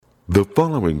The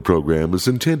following program is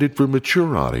intended for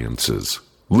mature audiences.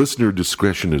 Listener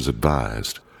discretion is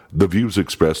advised. The views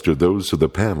expressed are those of the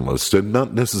panelists and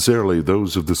not necessarily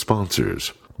those of the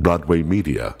sponsors, Broadway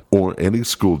Media, or any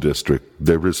school district,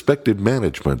 their respective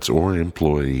managements, or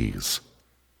employees.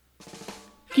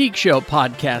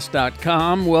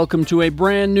 GeekShowPodcast.com. Welcome to a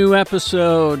brand new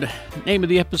episode. Name of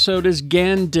the episode is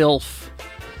Gandilf.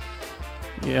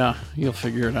 Yeah, you'll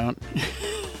figure it out.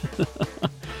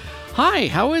 Hi,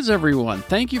 how is everyone?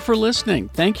 Thank you for listening.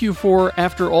 Thank you for,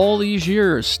 after all these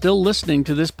years, still listening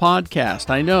to this podcast.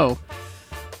 I know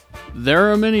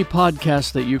there are many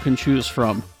podcasts that you can choose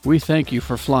from. We thank you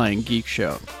for flying Geek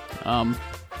Show.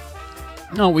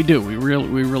 No, we do. We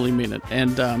really mean it.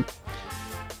 And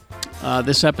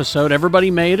this episode, everybody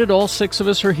made it. All six of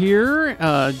us are here.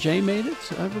 Jay made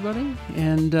it, everybody.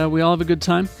 And we all have a good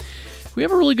time. We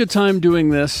have a really good time doing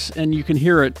this, and you can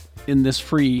hear it in this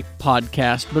free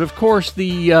podcast. But of course,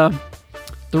 the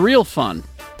real fun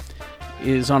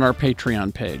is on our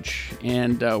Patreon page.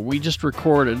 And we just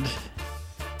recorded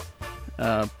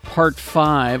part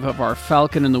 5 of our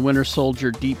Falcon and the Winter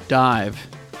Soldier deep dive.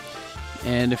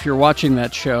 And if you're watching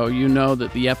that show, you know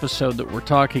that the episode that we're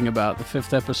talking about, the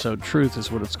 5th episode, Truth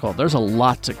is what it's called. There's a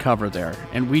lot to cover there.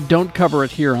 And we don't cover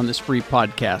it here on this free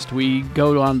podcast. We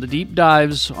go on the deep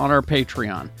dives on our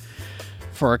Patreon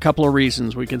for a couple of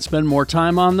reasons. We can spend more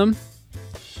time on them,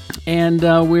 and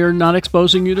we're not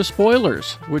exposing you to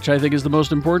spoilers, which I think is the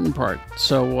most important part.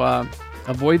 So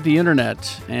avoid the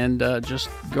internet and just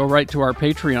go right to our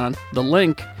Patreon. The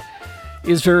link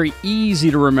is very easy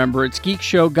to remember. It's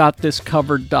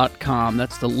geekshowgotthiscovered.com.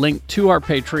 That's the link to our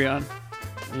Patreon,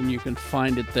 and you can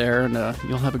find it there, and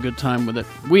you'll have a good time with it.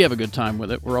 We have a good time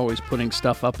with it. We're always putting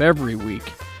stuff up every week,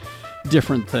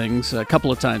 different things, a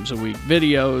couple of times a week,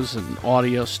 videos and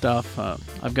audio stuff.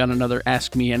 I've got another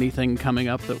Ask Me Anything coming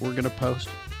up that we're going to post.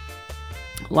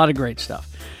 A lot of great stuff.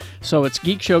 So it's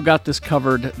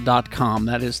geekshowgotthiscovered.com.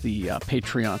 That is the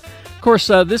Patreon. Of course,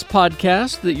 this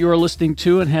podcast that you are listening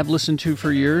to and have listened to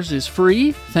for years is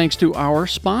free, thanks to our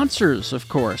sponsors, of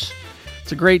course.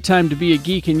 It's a great time to be a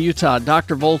geek in Utah.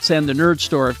 Dr. Volts and the Nerd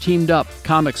Store have teamed up.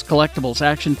 Comics, collectibles,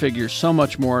 action figures, so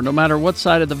much more. No matter what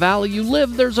side of the valley you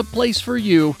live, there's a place for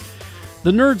you. The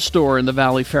Nerd Store in the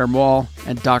Valley Fair Mall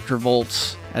and Dr.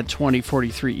 Volts at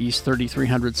 2043 East,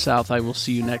 3300 South. I will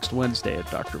see you next Wednesday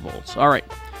at Dr. Volts. All right.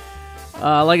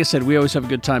 Like I said, we always have a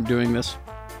good time doing this.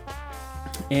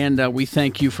 And we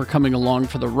thank you for coming along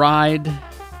for the ride.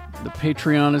 The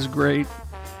Patreon is great.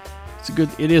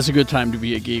 It is a good time to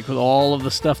be a geek with all of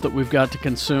the stuff that we've got to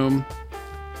consume.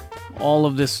 All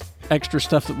of this extra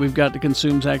stuff that we've got to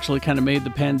consume has actually kind of made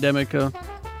the pandemic a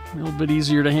little bit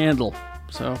easier to handle.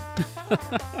 So,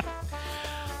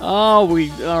 all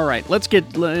right. Let's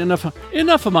get enough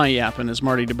of my yapping, as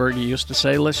Marty DeBerge used to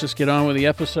say. Let's just get on with the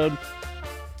episode.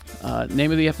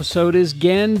 Name of the episode is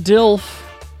Gandilf.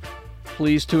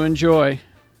 Please to enjoy.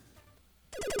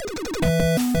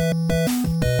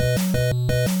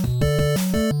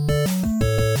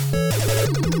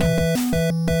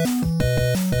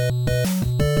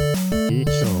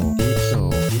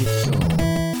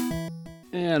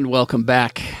 And welcome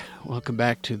back. Welcome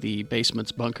back to the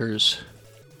Basements Bunkers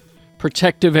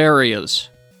protective areas.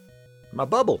 My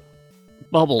bubble.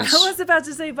 Bubbles. I was about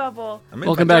to say bubble.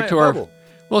 Welcome back to our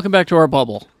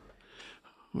bubble.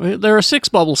 There are 6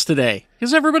 bubbles today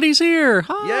because everybody's here.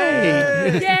 Hi.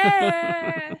 Yay!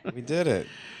 Yeah. We did it.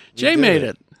 Jay made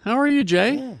it. How are you,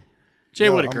 Jay? Yeah. Jay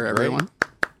Yo, Whitaker, I'm great. everyone.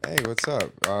 Hey, what's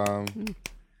up?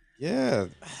 Yeah,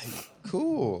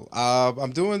 cool.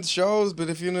 I'm doing shows, but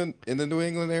if you're in the New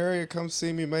England area, come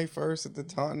see me May 1st at the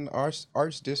Taunton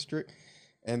Arts District.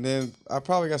 And then I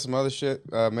probably got some other shit,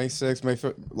 May 6th, May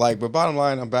 5th. But bottom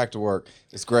line, I'm back to work.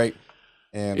 It's great.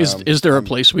 And is there a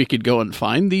place we could go and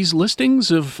find these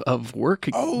listings of work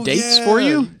dates for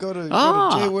you? Go to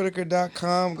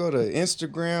jaywhitaker.com, go to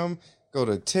Instagram, go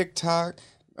to TikTok,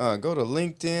 go to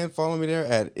LinkedIn, follow me there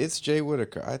at It's Jay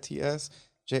Whitaker,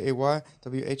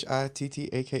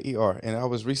 ITSJAYWHITTAKER. And I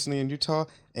was recently in Utah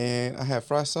and I had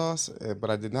fry sauce, but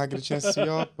I did not get a chance to see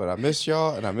y'all, but I miss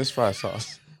y'all and I miss fry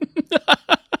sauce.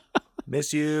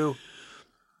 Miss you.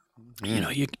 You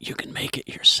know, you can make it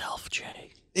yourself, Jay.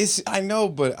 I know,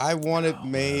 but I want it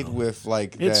made with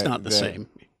it's not the same.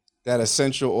 That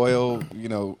essential oil,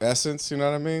 essence. You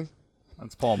know what I mean?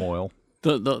 That's palm oil.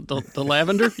 The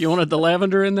lavender. You wanted the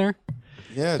lavender in there?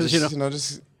 Yeah, just yeah.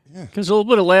 Because a little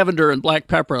bit of lavender and black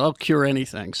pepper, that'll cure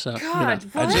anything. So God,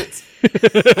 what?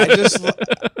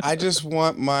 I just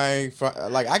want my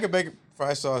I could make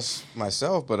fry sauce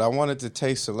myself, but I wanted to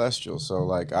taste celestial,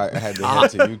 so I had to head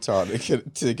to Utah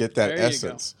to get that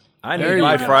essence. I There need you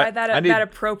my go. fry. that I need. that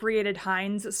appropriated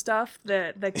Heinz stuff,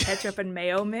 the ketchup and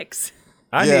mayo mix.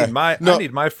 Yeah. I No.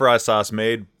 need my fry sauce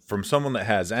made from someone that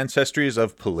has ancestries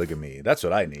of polygamy. That's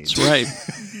what I need. That's right.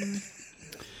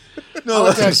 No,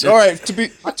 all right. To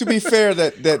be fair,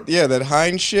 that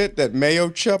Heinz shit, that mayo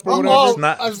chup or whatever.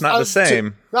 well, It's not the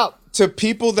same. No, To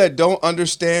people that don't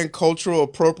understand cultural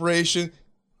appropriation,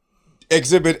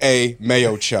 Exhibit A,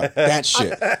 mayo chup. That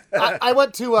shit. I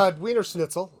went to Wiener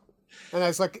Schnitzel, and I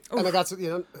was like, and I got some,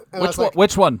 and I was like,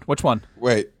 Which one? Which one?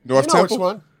 Wait, North you know Temple? which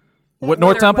one? What,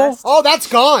 North Temple? West. Oh, that's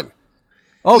gone.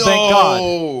 Oh, thank God.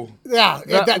 Oh, Yeah,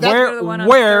 that- Where, the one on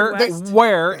where, Third West.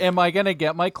 where am I going to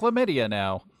get my chlamydia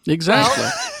now? Exactly.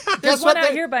 There's guess one what?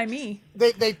 out here by me.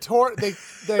 They tore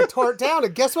it down,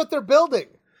 and guess what they're building?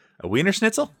 A Wiener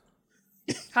Schnitzel?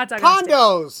 Hot dog on a stick.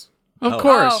 Condos. Of Oh,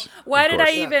 course. why Of did I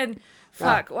course. even?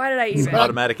 Fuck. Why did I even?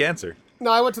 Automatic answer.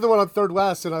 No, I went to the one on Third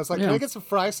West, and I was like, Yeah. can I get some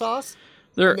fry sauce?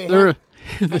 There, they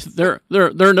there,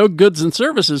 there are no goods and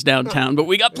services downtown, but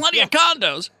we got plenty of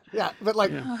condos. Yeah, but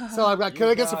like, so I'm like, can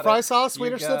I get some fry sauce,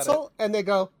 Wiener Schnitzel? And they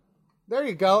go, there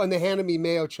you go, and they handed me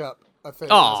mayo chup. A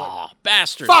thing. I was Aw,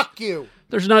 bastard. like, fuck you.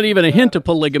 There's not even a hint of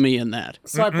polygamy in that.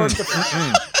 So I burnt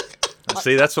the,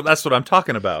 See, that's what I'm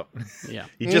talking about. Yeah.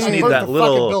 You just I need burnt that the fucking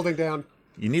little. building down.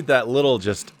 You need that little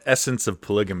just essence of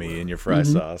polygamy in your fry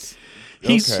sauce.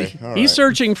 He's Okay, all he's right.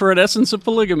 searching for an essence of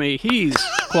polygamy. He's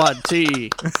Quad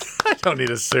T. I don't need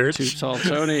a search. Too tall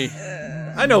Tony.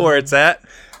 I know where it's at.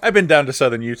 I've been down to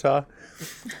southern Utah.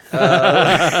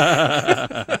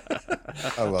 I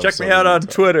love Check me Southern out on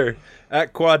Utah. Twitter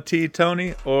at Quad T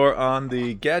Tony or on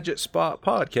the Gadget Spot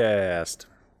podcast.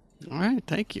 All right,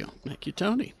 thank you,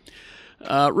 Tony.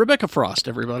 Rebecca Frost,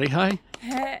 everybody, hi.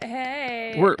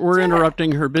 Hey. We're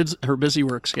interrupting her busy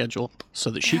work schedule so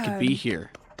that she could be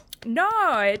here. No,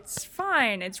 it's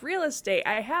fine. It's real estate.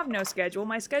 I have no schedule.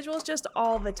 My schedule is just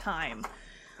all the time.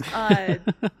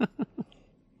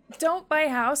 Don't buy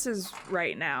houses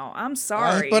right now. I'm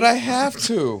sorry. But I have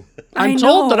to. I'm I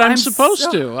told know, that I'm I'm supposed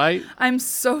so- to. I'm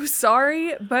so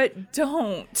sorry, but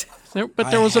don't.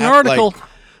 But there was an have, article. like-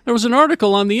 There was an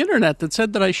article on the internet that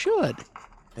said that I should.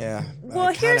 Yeah. Well,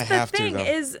 I kinda here's the have to, thing: though.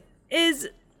 is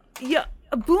yeah,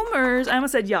 boomers. I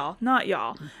almost said y'all, not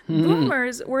y'all.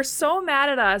 Boomers were so mad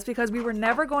at us because we were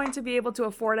never going to be able to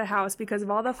afford a house because of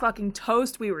all the fucking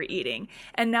toast we were eating,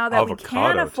 and now that we can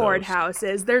Avocado afford toast.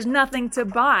 houses, there's nothing to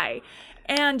buy,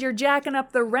 and you're jacking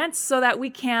up the rents so that we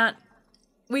can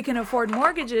afford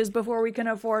mortgages before we can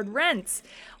afford rents.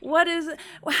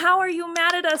 How are you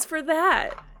mad at us for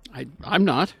that? I'm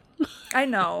not. I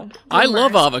know. I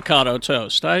love Boomers. avocado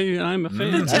toast. I'm a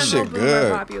fan. The That general shit boomer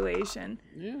good. population.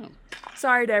 Yeah,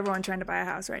 Sorry to everyone trying to buy a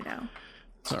house right now.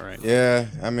 it's all right. Yeah,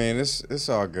 I mean it's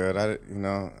all good. I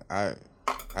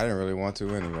didn't really want to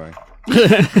anyway.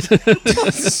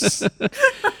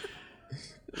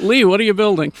 Lee, what are you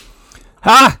building?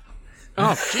 Ha!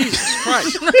 Oh, Jesus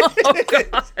Christ!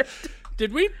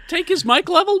 Did we take his mic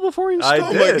level before he I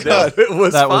started? did. God. It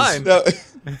was That was- fine.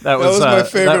 That was my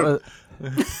favorite.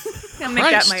 That was, I'll make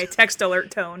Christ. that my text alert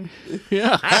tone.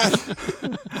 Yeah.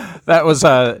 that was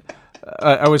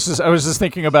I was just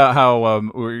thinking about how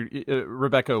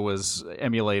Rebecca was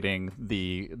emulating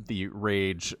the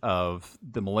rage of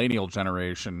the millennial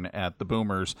generation at the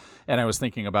boomers, and I was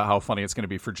thinking about how funny it's going to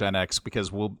be for Gen X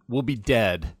because we'll be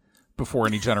dead before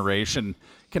any generation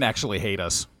can actually hate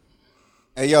us.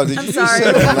 Hey, yo, did I'm you sorry.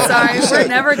 just say I'm sorry. We're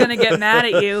never gonna get mad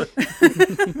at you.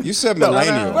 You said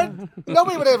millennial.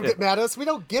 Nobody would ever get mad at us. We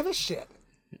don't give a shit.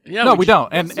 Yeah. No, we don't.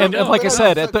 And like I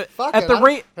said, Fuck it, I at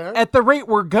the don't rate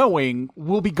we're going,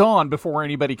 we'll be gone before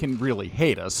anybody can really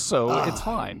hate us. So it's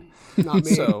fine. Not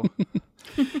me. So,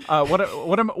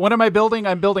 what am I building?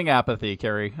 I'm building apathy,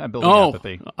 Carrie. I'm building Oh,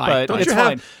 apathy. I- But don't it's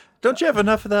fine. Don't you have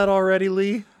enough of that already,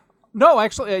 Lee? No,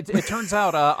 actually, it turns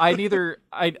out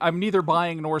I'm neither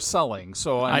buying nor selling.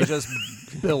 So I'm just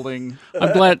building.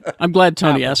 I'm glad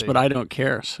Tony asked, Apathy. but I don't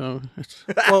care. So it's,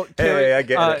 Well, Carrie, I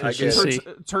get it. I get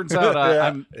it. Turns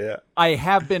out Yeah. I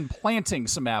have been planting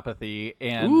some apathy,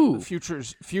 and Ooh.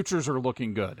 futures are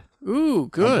looking good. ooh, I'm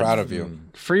good. proud of you.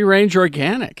 Free range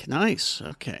organic. Nice.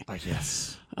 Okay.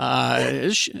 Yes.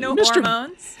 No Mr.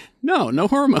 hormones. No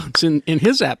hormones in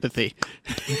his apathy.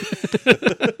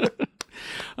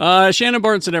 Shannon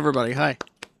Barnes and everybody. Hi.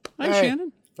 Hi, Hey.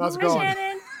 Shannon. How's it Hi, going?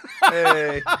 Shannon.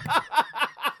 Hey.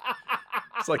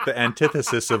 It's like the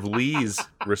antithesis of Lee's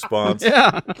response.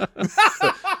 Yeah.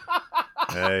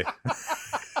 Hey.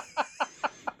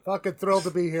 Fucking thrilled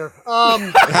to be here.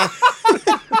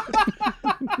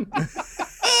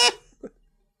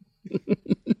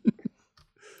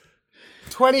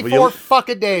 24 Well,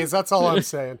 fucking days. That's all I'm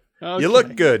saying. Okay. You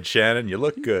look good, Shannon. You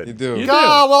look good. You do. You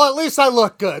Oh, well, at least I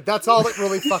look good. That's all that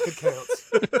really fucking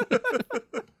counts.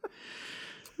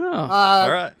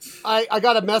 All right. I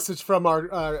got a message from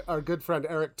our good friend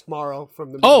Eric tomorrow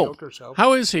from the Oh, Mediocre Show.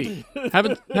 how is he?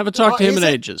 Haven't talked to him in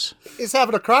ages. He's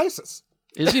having a crisis.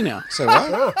 Is he now? Say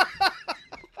what?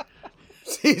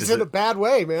 He's in a bad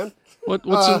way, man.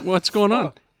 What's going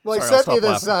on? Well, Sorry, I'll stop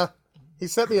laughing. He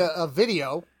sent me a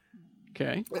video,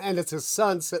 Okay. and it's his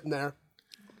son sitting there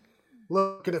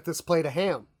looking at this plate of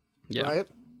ham, Yeah. right?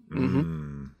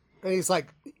 Mm-hmm.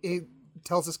 And he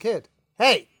tells his kid,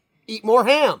 "Hey, eat more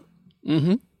ham."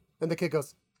 Mm-hmm. And the kid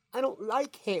goes, "I don't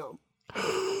like ham."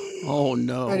 Oh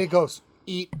no. And he goes,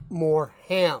 "Eat more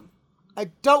ham." "I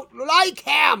don't like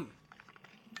ham."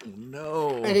 No.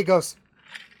 And he goes,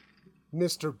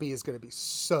 "Mr. B is going to be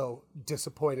so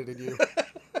disappointed in you."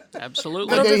 Absolutely.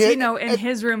 Little then does he- he know, in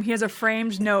his room, he has a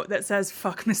framed note that says,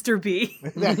 "Fuck Mr. B."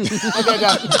 And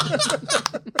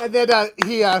then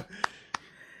he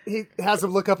has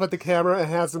him look up at the camera and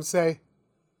has him say,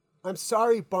 "I'm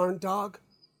sorry, barn dog,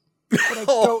 but I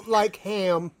don't like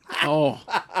ham." Oh.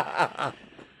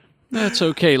 That's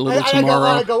okay, little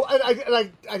tomorrow.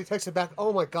 I text him back,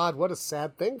 "Oh my God, what a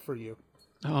sad thing for you."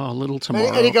 Oh, little And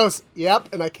tomorrow. he goes, "Yep,"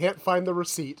 and I can't find the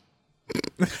receipt.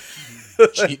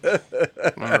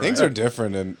 Things are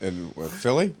different in what,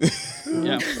 Philly.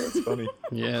 Yeah. That's funny.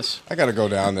 Yes. I got to go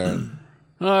down there.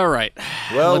 All right.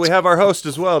 Well, we have our host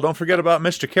as well. Don't forget about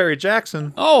Mr. Kerry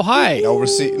Jackson. Oh, hi. No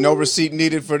receipt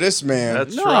needed for this man.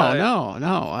 That's No, right.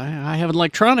 no. I have an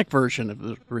electronic version of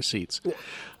the receipts.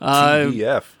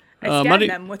 TDF. I scan money-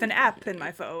 them with an app in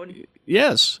my phone.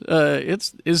 Yes.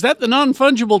 Is that the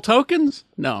non-fungible tokens?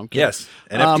 No, I'm kidding. Yes.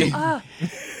 NFT.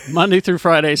 Monday through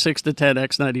Friday, 6 to 10,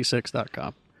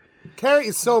 x96.com. Carrie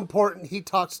is so important. He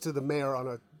talks to the mayor on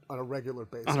a regular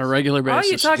basis. On a regular Oh, you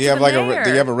basis. talk Do you to have the like mayor. do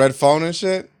you have a red phone and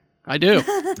shit? I do.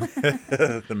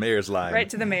 The mayor's lying. Right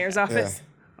to the mayor's office.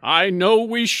 I know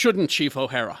we shouldn't, Chief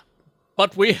O'Hara,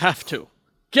 but we have to.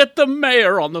 Get the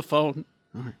mayor on the phone.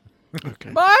 All right. Okay.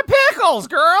 My pickles,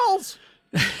 girls.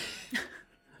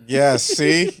 Yeah,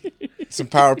 see? Some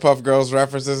Powerpuff Girls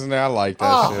references in there. I like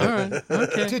that shit. All right.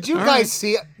 Okay. Did you guys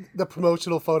see the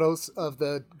promotional photos of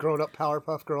the grown-up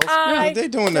Powerpuff Girls? They're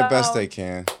doing the best don't they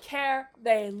can. care.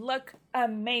 They look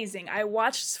amazing. I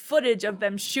watched footage of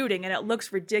them shooting and it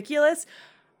looks ridiculous.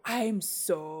 I'm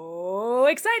so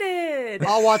excited.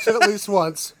 I'll watch it at least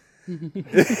once.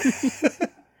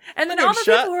 And then Good all the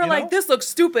shot, people who are you like, know? "This looks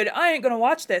stupid. I ain't gonna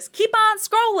watch this." Keep on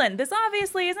scrolling. This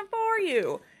obviously isn't for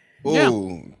you.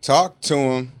 Ooh, talk to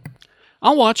him.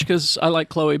 I'll watch because I like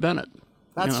Chloe Bennett.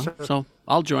 That's true. So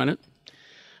I'll join it.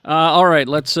 All right,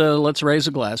 let's raise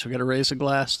a glass. We got to raise a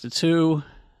glass to two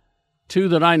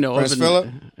that I know Prince of. Philip?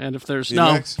 And if there's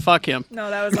DMX? fuck him. No,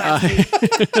 that was last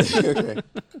week. Okay.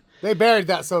 They buried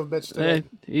that son of a bitch today.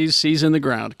 He's in the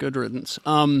ground. Good riddance.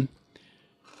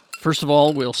 First of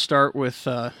all, we'll start with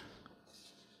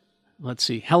let's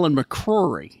see, Helen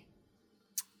McCrory.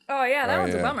 Oh yeah, that Oh,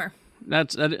 one's yeah. a bummer.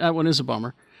 That one is a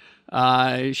bummer.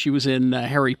 She was in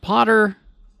Harry Potter,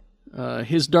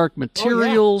 His Dark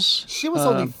Materials. She was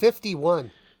only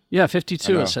 51. Yeah,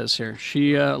 52 I know. it says here.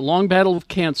 She long battle with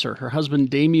cancer. Her husband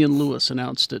Damian Lewis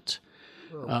announced it.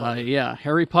 Yeah,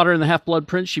 Harry Potter and the Half-Blood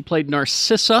Prince. She played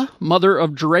Narcissa, mother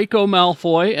of Draco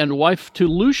Malfoy and wife to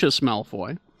Lucius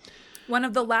Malfoy. One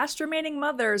of the last remaining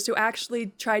mothers who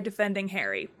actually tried defending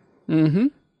Harry. She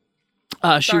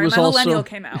Sorry, was my also millennial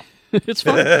came out. it's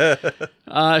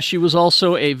fine. She was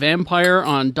also a vampire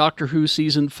on Doctor Who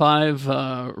season 5,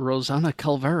 Rosanna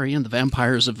Calvary and the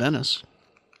Vampires of Venice,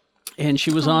 and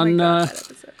she was on God, that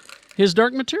episode. His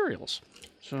Dark Materials.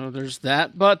 So there's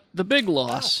that. But the big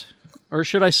loss, or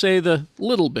should I say the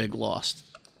little big loss,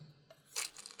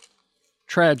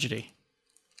 tragedy.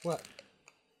 What?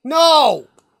 No!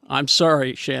 I'm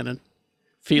sorry, Shannon.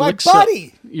 My Felix,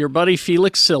 buddy! your buddy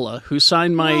Felix Silla, who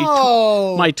signed my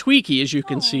No! my Tweaky, as you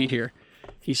can see here.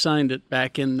 He signed it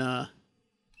back in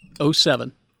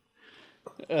 07.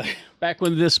 Back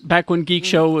when Geek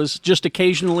Show was just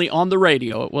occasionally on the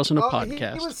radio. It wasn't a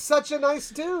podcast. He was such a nice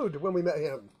dude when we met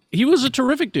him. He was a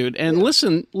terrific dude. And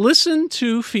listen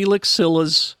to Felix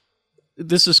Silla's.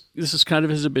 This is kind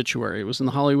of his obituary. It was in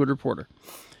the Hollywood Reporter.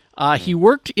 He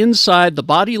worked inside the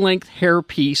body-length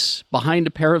hairpiece behind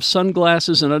a pair of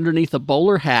sunglasses and underneath a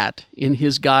bowler hat in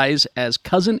his guise as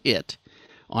Cousin It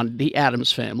on The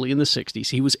Addams Family in the 60s.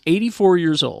 He was 84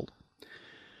 years old.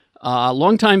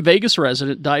 Longtime Vegas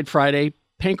resident, died Friday,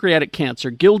 pancreatic cancer.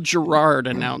 Gil Gerard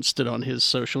announced it on his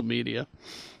social media.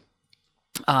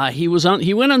 He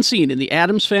went unseen in The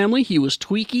Addams Family. He was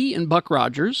Tweaky in Buck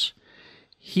Rogers.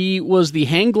 He was the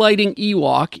hang gliding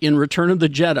Ewok in Return of the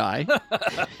Jedi.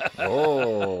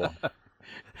 Oh.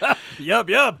 Yup.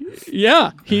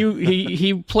 Yeah,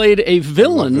 he played a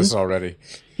villain. This already.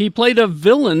 He played a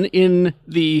villain in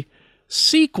the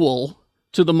sequel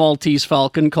to the Maltese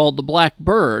Falcon called The Black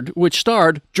Bird, which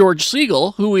starred George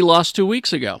Segal, who we lost 2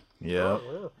 weeks ago. Yeah.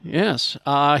 Yes,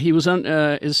 he was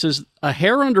it says a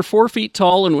hair under 4 feet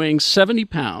tall and weighing 70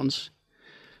 pounds.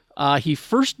 He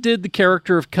first did the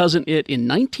character of Cousin It in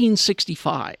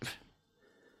 1965.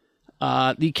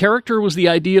 The character was the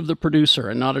idea of the producer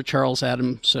and not a Charles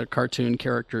Addams cartoon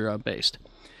character based.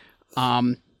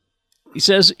 He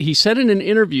said in an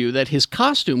interview that his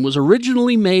costume was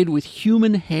originally made with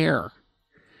human hair,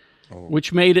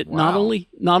 which made it not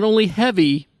only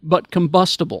heavy but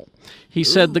combustible. He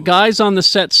said the guys on the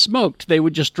set smoked; they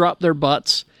would just drop their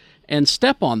butts and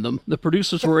step on them. The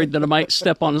producers worried that it might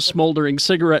step on a smoldering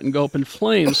cigarette and go up in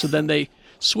flames, so then they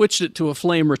switched it to a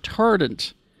flame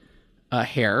retardant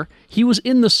hair. He was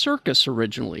in the circus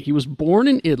originally. He was born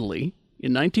in Italy.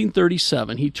 In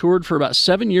 1937, he toured for about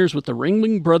 7 years with the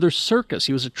Ringling Brothers Circus.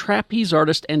 He was a trapeze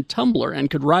artist and tumbler and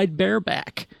could ride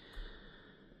bareback.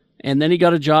 And then he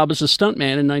got a job as a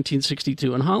stuntman in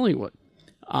 1962 in Hollywood.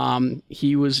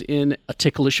 He was in A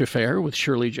Ticklish Affair with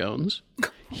Shirley Jones.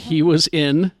 He was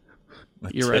in...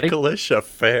 You ready? Ticklish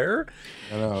Affair?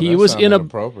 He was in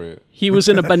appropriate. He was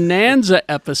in a Bonanza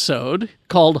episode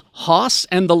called Hoss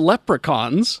and the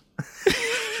Leprechauns.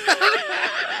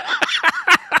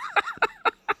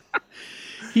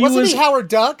 Wasn't he Howard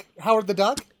Duck? Howard the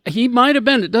Duck? He might have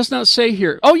been. It does not say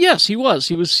here. Oh yes, he was.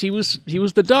 He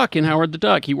was the Duck in Howard the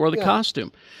Duck. He wore the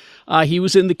costume. He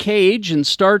was in The Cage in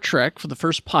Star Trek for the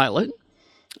first pilot.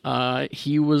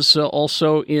 He was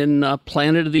also in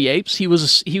Planet of the Apes. He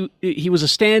was a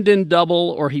stand-in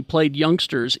double, or he played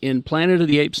youngsters in Planet of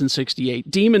the Apes in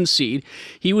 '68. Demon Seed.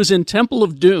 He was in Temple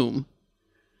of Doom.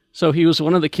 So he was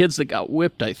one of the kids that got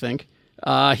whipped, I think.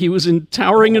 He was in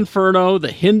Towering Inferno,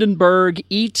 The Hindenburg,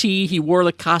 E.T. He wore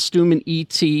the costume in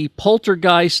E.T.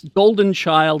 Poltergeist, Golden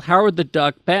Child, Howard the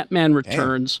Duck, Batman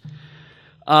Returns.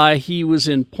 He was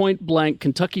in Point Blank,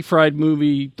 Kentucky Fried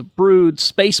Movie, The Brood,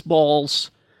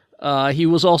 Spaceballs. He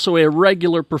was also a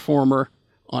regular performer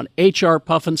on H.R.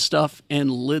 Pufnstuf and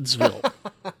Lidsville.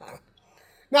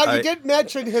 Now, you did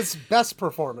mention his best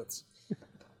performance.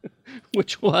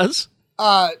 Which was?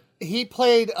 He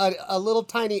played a little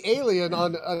tiny alien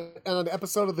on an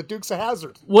episode of the Dukes of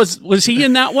Hazzard. Was he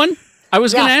in that one? I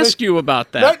was going to ask you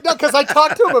about that. No, because I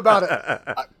talked to him about it.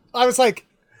 I was like,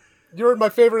 "You're in my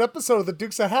favorite episode of the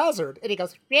Dukes of Hazzard," and he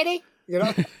goes, "Really?" You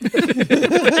know,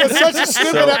 it's such a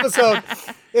stupid episode.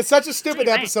 It's such a stupid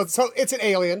episode. So it's an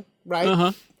alien, right?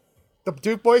 Uh-huh. The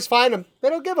Duke boys find him. They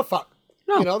don't give a fuck.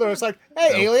 No. You know, they're just like,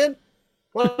 "Hey, alien,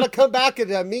 want to come back and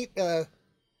meet,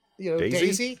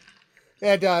 Daisy?"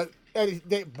 And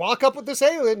they walk up with this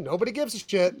alien. Nobody gives a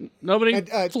shit. Nobody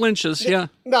flinches, yeah.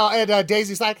 No, and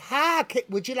Daisy's like, "Hi,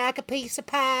 would you like a piece of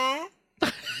pie?"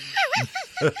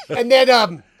 and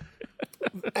then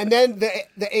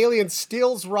the alien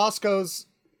steals Roscoe's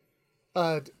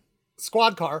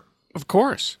squad car. Of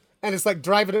course. And it's like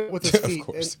driving it with his feet. Of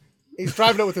course. And he's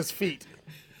driving it with his feet.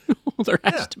 Well, there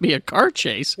has to be a car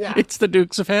chase. Yeah. It's the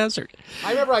Dukes of Hazzard.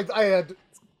 I remember I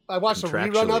watched a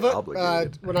rerun of it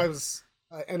obligated. when I was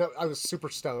and I was super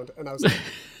stoned, and I was like,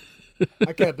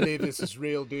 "I can't believe this is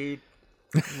real, dude."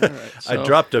 All right, so, I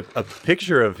dropped a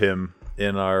picture of him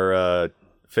in our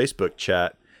Facebook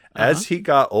chat. As he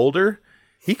got older,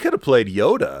 he could have played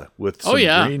Yoda with some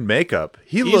green makeup.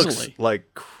 He looks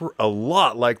like a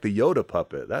lot like the Yoda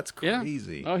puppet. That's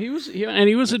crazy. Oh, he was.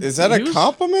 Is that a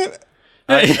compliment?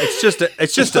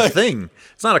 It's just a thing.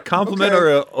 It's not a compliment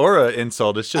or a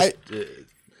insult. It's just.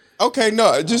 Okay,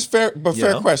 no, just fair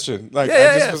question. Like,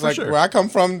 I just was like, sure. where I come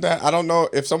from, that I don't know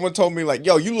if someone told me like,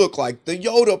 "Yo, you look like the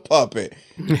Yoda puppet,"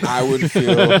 I would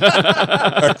feel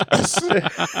because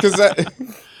that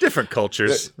Different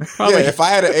cultures. yeah. If I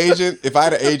had an agent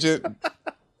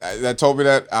that told me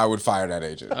that, I would fire that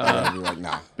agent. I'd be like,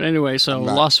 nah. But anyway, so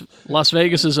Las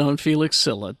Vegas's own Felix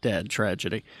Silla, dead,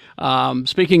 tragedy.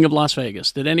 Speaking of Las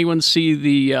Vegas, did anyone see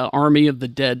the Army of the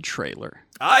Dead trailer?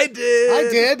 I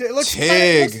did. It looks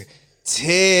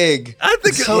Tig. I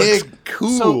think it looks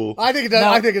cool. I think it does.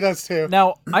 I think it does too.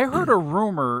 Now, I heard a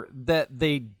rumor that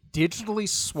they digitally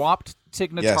swapped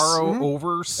Tig Notaro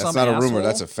over some That's not a rumor. asshole.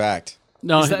 That's a fact.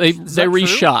 No, Is that they true?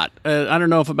 reshot. I don't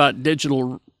know if about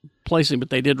digital placing, but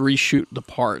they did reshoot the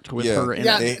part with her in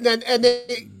it. And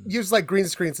they use like green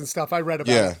screens and stuff. I read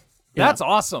about it. That's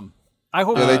awesome. I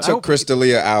hope they took Chris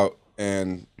D'Elia out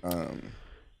and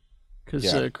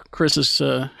because Chris is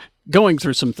going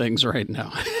through some things right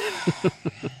now.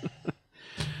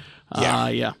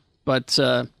 Yeah. But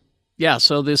yeah,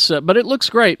 so this, but it looks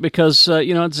great because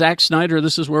it's Zack Snyder.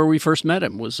 This is where we first met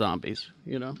him, was zombies.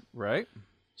 Right.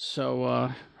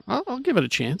 So I'll give it a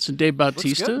chance. And Dave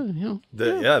Bautista,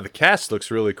 the cast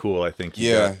looks really cool. I think.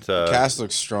 The cast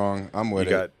looks strong. I'm with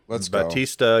it. Let's go.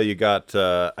 Bautista. You got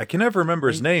I can never remember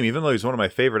his name, even though he's one of my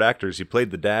favorite actors. He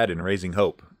played the dad in Raising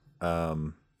Hope.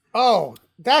 Oh,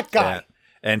 that guy.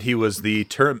 And he was the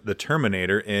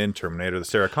Terminator in Terminator: The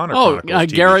Sarah Connor Chronicles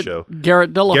TV show.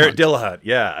 Garrett Dillahunt. Garrett Dillahunt,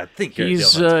 yeah, I think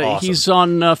he's awesome. He's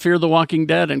on Fear the Walking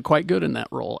Dead and quite good in that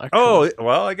role. Actually. Oh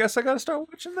well, I guess I got to start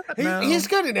watching that now. He's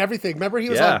good in everything. Remember, he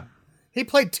was on. He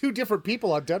played 2 different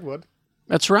people on Deadwood.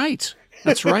 That's right.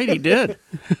 He did.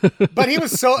 But he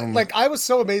was so I was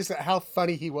so amazed at how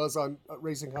funny he was on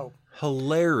Raising Hope.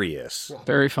 Hilarious.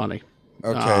 Very funny.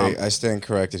 Okay, I stand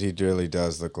corrected. He really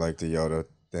does look like the Yoda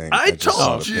thing. I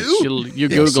told you. You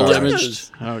Google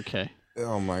imaged. Okay.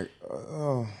 Oh my.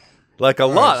 Oh. Like a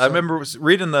lot. I remember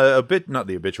reading not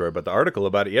the obituary, but the article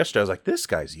about it yesterday. I was like, this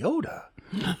guy's Yoda.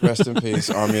 Rest in peace,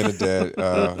 Army of the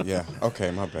Dead. Yeah.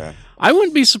 Okay, my bad. I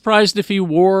wouldn't be surprised if he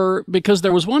wore, because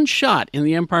there was one shot in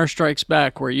The Empire Strikes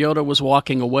Back where Yoda was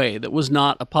walking away that was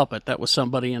not a puppet, that was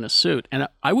somebody in a suit. And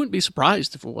I wouldn't be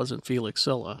surprised if it wasn't Felix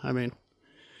Silla. I mean,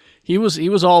 he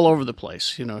was all over the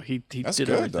place. He That's did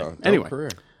good, everything. though. Anyway,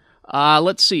 career.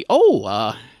 Let's see.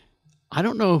 I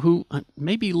don't know who.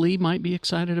 Maybe Lee might be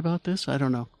excited about this. I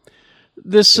don't know.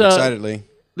 This Excitedly.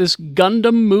 This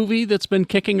Gundam movie that's been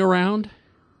kicking around.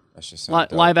 That should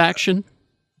sound live action.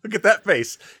 Look at that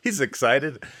face. He's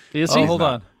excited. Is he? Hold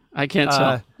on. I can't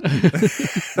tell.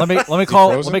 let me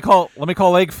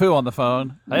call Egg Foo on the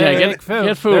phone. Hey, get Foo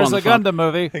There's on the a phone. Gundam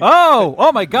movie.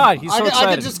 Oh my God, he's so excited.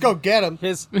 I could just go get him.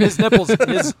 His nipples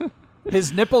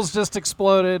his nipples just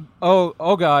exploded.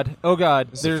 Oh God.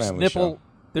 There's nipple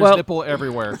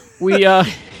everywhere.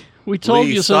 We told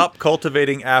Lee, you stop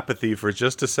cultivating apathy for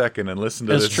just a second and listen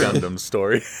to this Gundam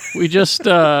story.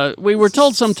 We were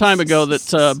told some time ago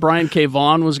that Brian K.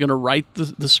 Vaughan was going to write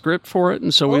the script for it,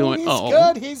 and so we went,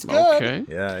 he's good. Okay.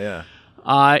 Yeah.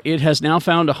 It has now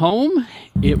found a home.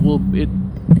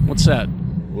 What's that?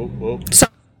 Whoa.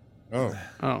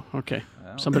 Oh, okay.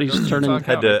 Somebody's turning.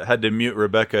 Had to mute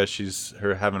Rebecca. She's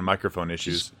having microphone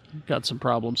issues. Got some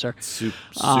problems there.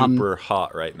 Super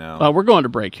hot right now. We're going to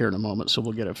break here in a moment, so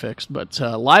we'll get it fixed. But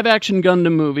live-action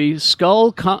Gundam movie,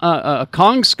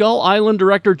 Kong Skull Island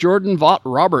director Jordan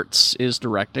Vogt-Roberts is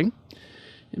directing.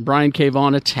 And Brian K.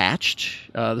 Vaughan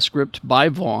attached the script by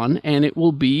Vaughan, and it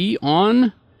will be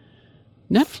on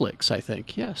Netflix, I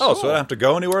think. Yes. Oh, so I don't have to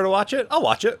go anywhere to watch it? I'll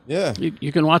watch it. Yeah.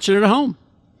 You can watch it at home.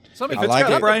 If it's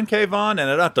got Brian K. Vaughan and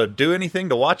I don't have to do anything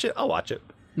to watch it, I'll watch it.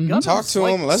 Talk to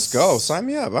him. Let's go. Sign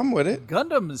me up. I'm with it.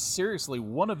 Gundam is seriously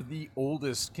one of the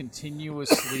oldest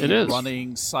continuously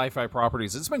running sci-fi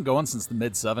properties. It's been going since the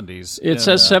mid-'70s. It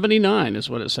says 79 is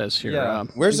what it says here. Yeah.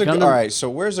 All right, so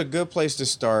where's a good place to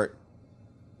start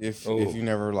if you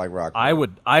never rock? I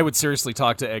would seriously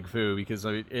talk to Egg Foo because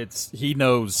he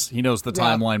knows the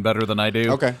timeline better than I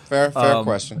do. Okay, fair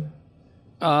question.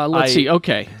 Let's see.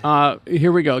 Okay.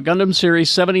 Here we go. Gundam Series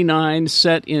 79,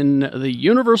 set in the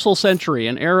Universal Century,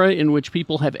 an era in which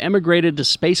people have emigrated to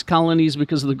space colonies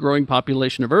because of the growing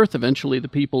population of Earth. Eventually, the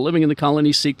people living in the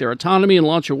colonies seek their autonomy and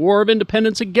launch a war of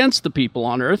independence against the people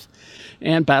on Earth,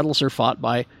 and battles are fought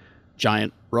by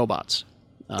giant robots.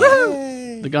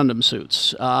 The Gundam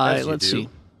suits. Let's see.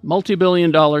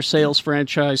 Multi-billion-dollar sales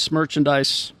franchise,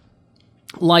 merchandise,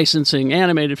 licensing,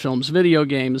 animated films, video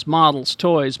games, models,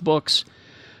 toys, books.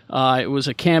 It was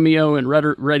a cameo in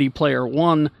Ready Player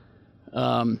One.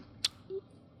 I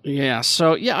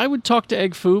would talk to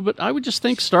Egg Foo, but I would just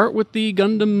start with the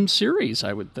Gundam series.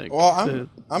 I would think. Well,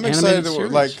 I'm excited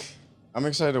I'm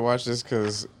excited to watch this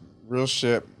because real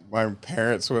shit. My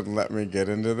parents wouldn't let me get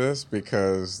into this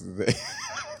because they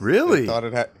really they thought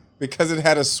it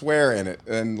had a swear in it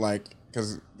and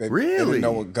because they didn't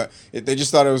know what they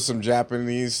just thought it was some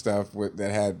Japanese stuff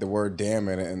that had the word "damn"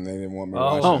 in it, and they didn't want me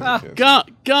watching it.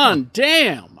 Gun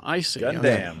damn! I see. Gun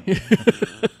damn.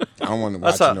 I don't want to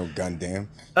watch no gun damn.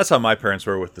 That's how my parents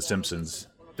were with The Simpsons.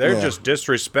 They're just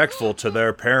disrespectful to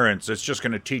their parents. It's just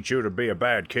going to teach you to be a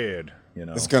bad kid.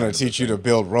 It's going to teach you to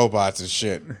build robots and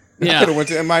shit. Yeah. I could have went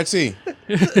to MIT.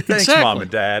 Thanks, Mom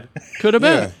and Dad. Could have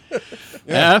been.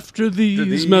 Yeah. After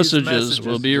these messages,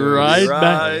 we'll be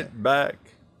right back.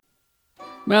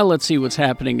 Well, let's see what's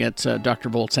happening at Dr.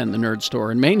 Volt's and the Nerd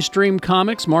Store. In mainstream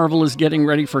comics, Marvel is getting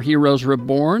ready for Heroes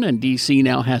Reborn, and DC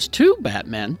now has 2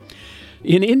 Batmen.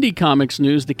 In indie comics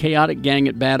news, the chaotic gang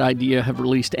at Bad Idea have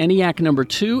released ENIAC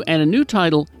 #2 and a new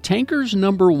title, Tankers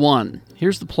 #1.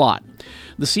 Here's the plot.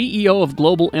 The CEO of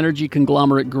global energy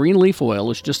conglomerate Greenleaf Oil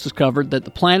has just discovered that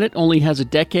the planet only has a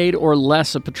decade or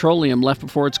less of petroleum left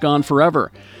before it's gone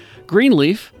forever.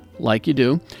 Greenleaf, like you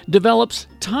do, develops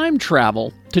time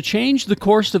travel to change the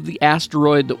course of the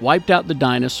asteroid that wiped out the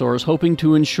dinosaurs, hoping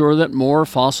to ensure that more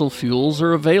fossil fuels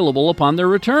are available upon their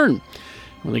return.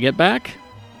 When they get back,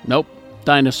 nope,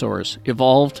 dinosaurs.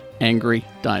 Evolved, angry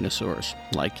dinosaurs.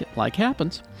 Like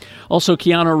happens. Also,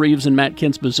 Keanu Reeves and Matt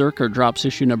Kint's Berserker drops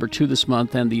issue number 2 this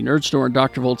month, and the Nerd Store and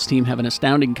Dr. Volt's team have an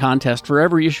astounding contest. For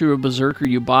every issue of Berserker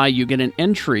you buy, you get an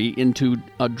entry into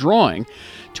a drawing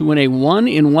to win a 1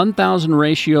 in 1,000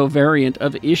 ratio variant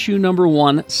of issue number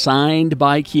 1 signed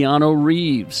by Keanu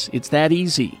Reeves. It's that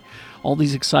easy. All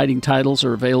these exciting titles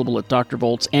are available at Dr.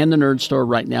 Volt's and the Nerd Store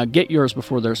right now. Get yours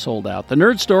before they're sold out. The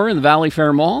Nerd Store in the Valley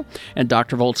Fair Mall and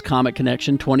Dr. Volt's Comic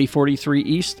Connection, 2043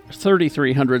 East,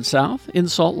 3300 South in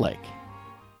Salt Lake.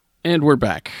 And we're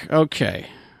back. Okay.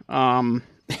 For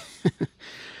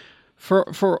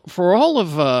all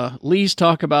of Lee's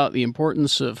talk about the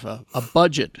importance of a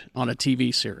budget on a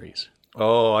TV series.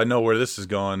 Oh, I know where this is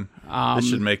going. This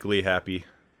should make Lee happy.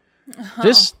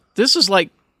 This is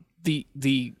like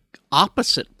the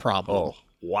opposite problem. Oh,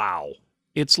 wow.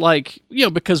 It's like,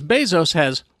 because Bezos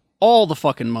has all the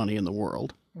fucking money in the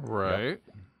world. Right.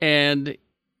 And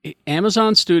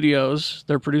Amazon Studios,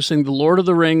 they're producing the Lord of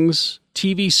the Rings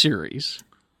TV series.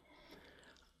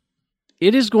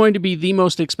 It is going to be the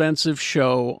most expensive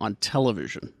show on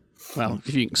television. Well,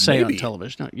 if you can say maybe on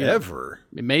television. Ever.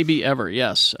 Maybe ever,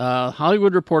 yes.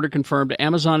 Hollywood Reporter confirmed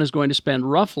Amazon is going to spend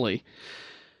roughly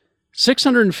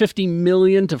 $650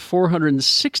 million to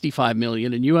 $465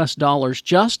 million in U.S. dollars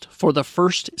just for the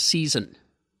first season.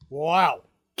 Wow.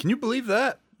 Can you believe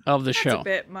that? Of the show. That's a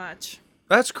bit much.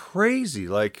 That's crazy.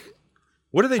 Like,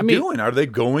 what are they doing? Are they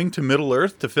going to Middle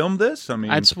Earth to film this? I mean,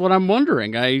 that's what I'm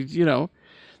wondering.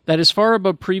 That is far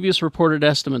above previous reported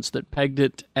estimates that pegged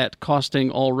it at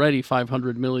costing already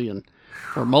 $500 million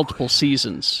for multiple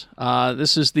seasons.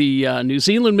 This is the New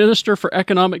Zealand Minister for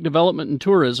Economic Development and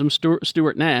Tourism,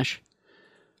 Stuart Nash.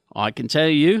 I can tell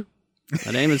you,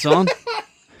 at Amazon,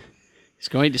 it's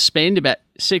going to spend about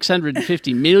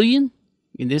 $650 million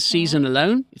in this season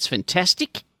alone. It's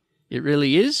fantastic. It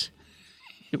really is.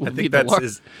 I think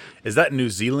that's is that New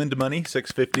Zealand money,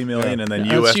 $650 million, and then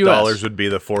US dollars would be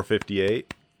the $458.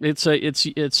 It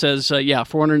says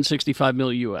 465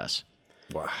 million US.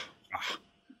 Wow.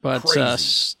 But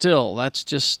still, that's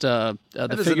just the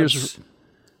figures.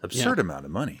 Absurd amount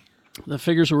of money. The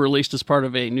figures were released as part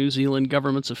of a New Zealand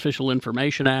government's Official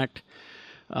Information Act.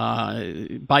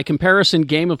 By comparison,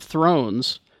 Game of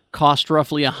Thrones cost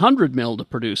roughly $100 million to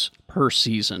produce per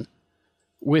season,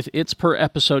 with its per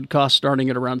episode cost starting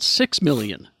at around $6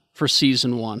 million for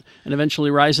season 1, and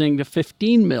eventually rising to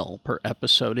 $15 million per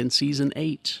episode in season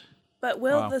 8. But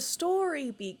will the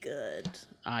story be good?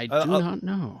 I do not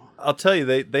know. I'll tell you,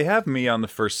 they have me on the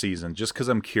first season just because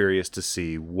I'm curious to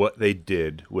see what they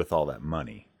did with all that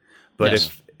money.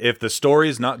 But if the story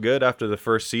is not good after the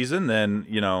first season, then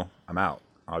I'm out.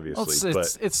 Obviously, well,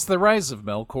 it's the rise of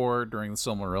Melkor during the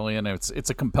Silmarillion.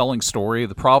 It's a compelling story.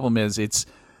 The problem is it's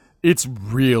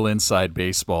real inside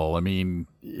baseball. I mean,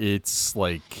 it's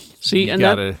like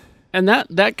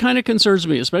that kind of concerns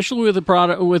me, especially with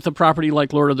a property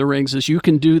like Lord of the Rings, is you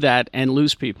can do that and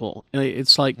lose people.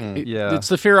 It's like it's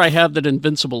the fear I have that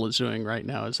Invincible is doing right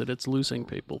now, is that it's losing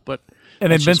people. But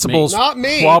Invincible's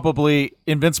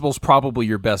probably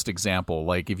your best example.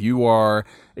 Like, if you are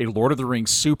a Lord of the Rings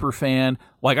super fan,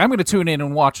 like, I'm going to tune in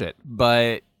and watch it,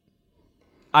 but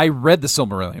I read the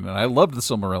Silmarillion, and I loved the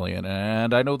Silmarillion,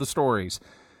 and I know the stories.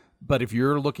 But if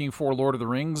you're looking for Lord of the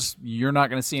Rings, you're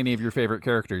not going to see any of your favorite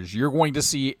characters. You're going to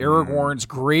see Aragorn's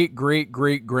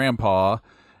great-great-great-grandpa,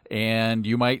 and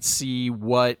you might see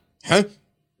what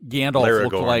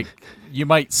Gandalf looked like. You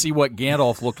might see what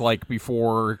Gandalf looked like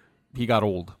before he got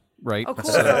old, right? Oh, cool.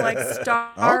 So like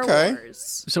Star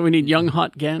Wars. So we need young,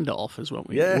 hot Gandalf is what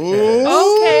we need.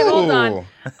 Okay, hold on.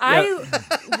 I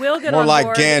will get more on like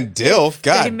board. Gandalf.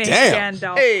 God damn.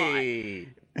 Gandalf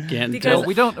Gandalf.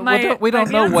 We don't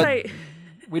know what.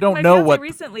 We don't my know fiance what.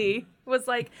 recently was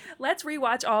like, let's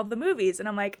rewatch all the movies, and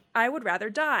I'm like, I would rather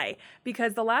die,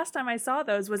 because the last time I saw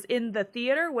those was in the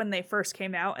theater when they first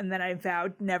came out, and then I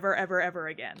vowed never, ever, ever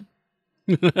again.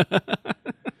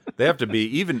 They have to be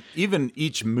even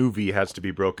each movie has to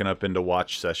be broken up into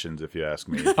watch sessions, if you ask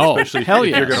me. Oh, especially hell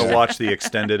if yes. you're going to watch the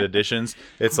extended editions.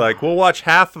 It's like, we'll watch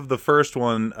half of the first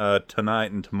one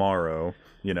tonight and tomorrow.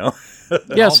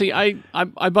 Yeah, see, I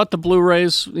bought the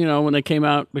Blu-rays, when they came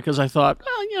out, because I thought,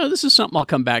 this is something I'll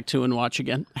come back to and watch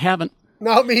again. I haven't.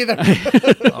 No, me either.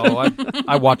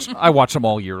 I watch them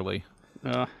all yearly.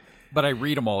 But I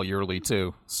read them all yearly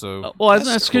too. So well,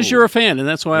 that's because cool. you're a fan, and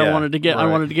that's why Yeah, I wanted to get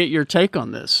right. your take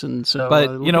on this. And so, but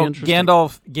it'll you know, be interesting.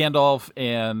 Gandalf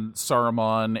and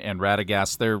Saruman and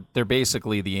Radagast, they're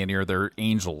basically the Aenir. They're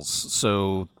angels,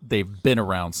 so they've been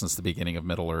around since the beginning of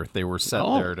Middle Earth. They were set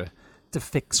there to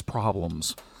fix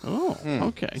problems. Oh,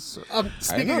 okay.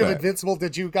 Speaking of Invincible,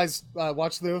 did you guys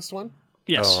watch the newest one?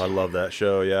 Yes. Oh, I love that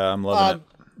show. Yeah, I'm loving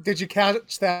it. Did you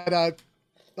catch that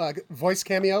voice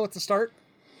cameo at the start?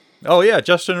 Oh yeah,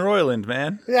 Justin Roiland,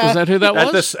 man. Yeah. Is that who that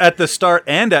was? At the start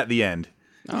and at the end.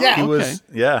 Yeah. He okay. was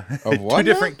Of what two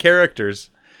different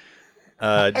characters.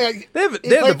 Hey, They have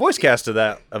the voice cast of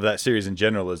that series in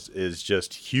general is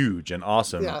just huge and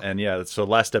awesome. Yeah. And so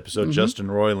last episode Justin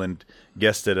Roiland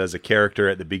guested as a character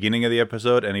at the beginning of the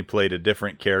episode, and he played a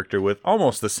different character with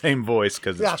almost the same voice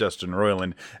because it's Justin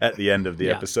Roiland at the end of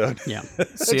the episode. Yeah.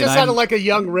 It just sounded like a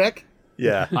young Rick.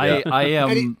 Yeah. I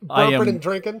And he burping and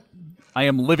drinking. I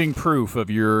am living proof of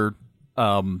your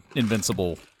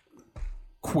Invincible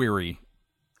query,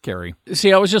 Carrie.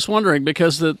 See, I was just wondering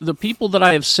because the people that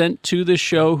I have sent to this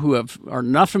show who are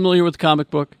not familiar with the comic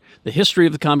book, the history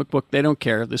of the comic book, they don't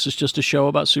care. This is just a show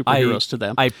about superheroes to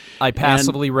them. I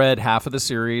passively read half of the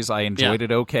series. I enjoyed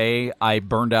it okay. I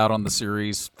burned out on the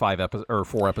series 4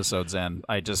 episodes in.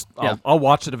 I'll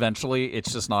watch it eventually.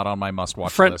 It's just not on my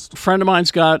must-watch list. Friend of mine's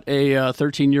got a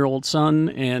 13-year-old son,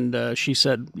 and she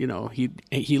said,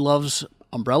 he loves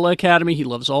Umbrella Academy. He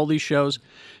loves all these shows.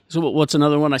 So what's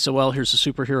another one? I said, well, here's a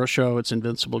superhero show. It's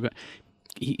Invincible.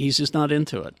 He's just not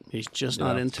into it. He's just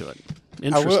not into it.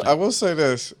 Interesting. I will say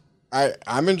this.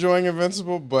 I'm enjoying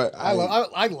Invincible, but I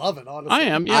love it, honestly. I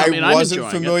am. Yeah, I wasn't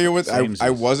I'm familiar it. with. I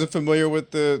wasn't familiar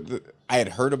with the. I had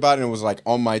heard about it and it was like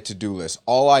on my to-do list.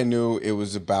 All I knew it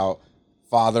was about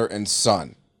father and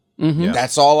son. Mm-hmm. Yeah.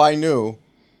 That's all I knew.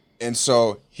 And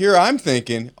so here I'm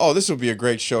thinking, oh, this would be a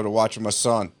great show to watch with my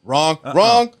son. Wrong.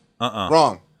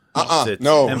 Wrong. It's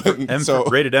No.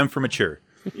 rated M for mature.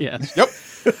 Yes. Yep.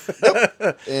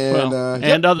 And,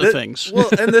 and other things. Well,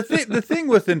 and the thing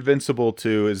with Invincible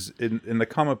too is in the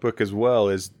comic book as well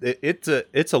is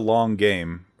it's a long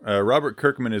game. Robert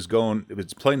Kirkman is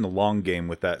playing the long game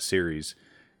with that series,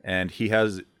 and he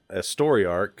has a story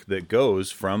arc that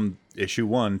goes from issue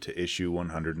 1 to issue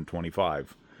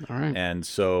 125. All right. And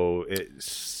so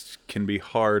it can be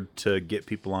hard to get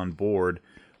people on board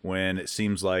when it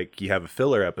seems like you have a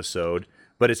filler episode,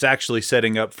 but it's actually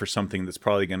setting up for something that's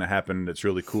probably going to happen that's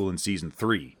really cool in season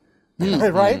 3.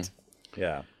 Right?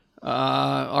 Yeah.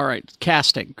 All right.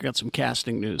 Casting. Got some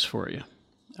casting news for you.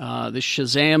 The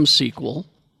Shazam sequel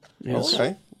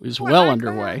is well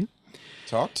underway.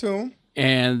 talk to him.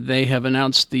 And they have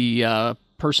announced the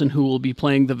person who will be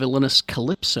playing the villainous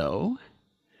Calypso,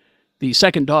 the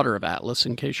second daughter of Atlas,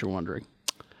 in case you're wondering.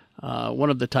 One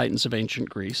of the Titans of ancient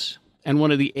Greece. And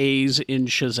one of the A's in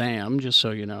Shazam, just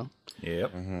so you know.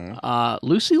 Yep.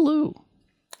 Lucy Liu.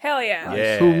 Hell yeah.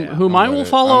 Yeah. Whom I will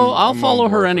follow. I'll I'm follow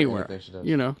on her board for anywhere. anything she does.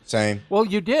 You know. Same. Well,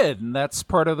 you did, and that's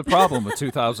part of the problem with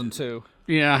 2002.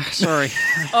 Yeah, sorry.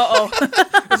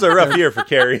 It was a rough year for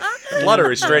Carrie. A lot of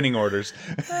restraining orders.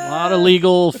 A lot of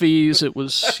legal fees. It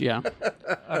was, yeah.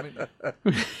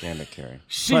 Damn it, Carrie.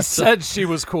 She said she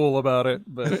was cool about it,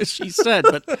 but She said,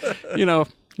 but, you know,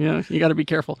 you got to be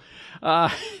careful.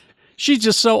 She's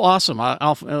just so awesome.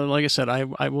 I'll like I said,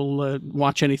 I will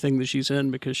watch anything that she's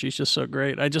in because she's just so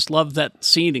great. I just love that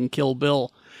scene in Kill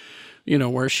Bill, you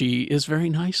know, where she is very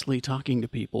nicely talking to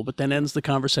people, but then ends the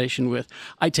conversation with,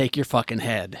 "I take your fucking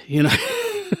head," you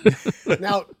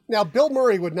know. Now, Bill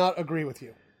Murray would not agree with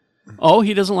you. Oh,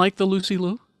 he doesn't like the Lucy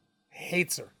Liu?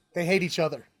 Hates her. They hate each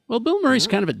other. Well, Bill Murray's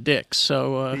kind of a dick,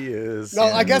 so... He is. No,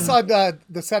 I guess on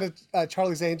the set of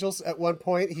Charlie's Angels, at one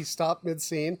point, he stopped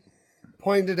mid-scene,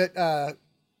 pointed at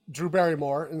Drew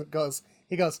Barrymore, and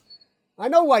he goes, "I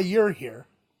know why you're here."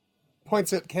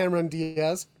 Points at Cameron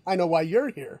Diaz, "I know why you're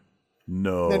here."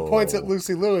 No. Then points at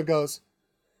Lucy Liu and goes,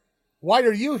 "Why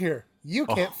are you here? You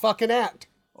can't fucking act."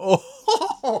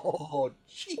 Oh,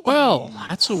 gee. Well,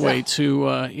 that's a way to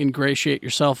ingratiate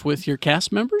yourself with your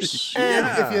cast members. And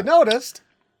if you noticed,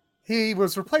 he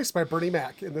was replaced by Bernie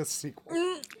Mac in this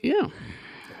sequel. Yeah.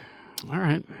 All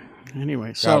right. Anyway,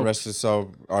 God so... rest his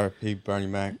soul. R.I.P. Bernie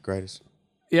Mac, greatest.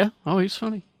 Yeah. Oh, he's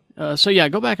funny. So, yeah,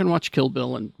 go back and watch Kill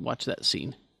Bill and watch that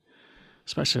scene.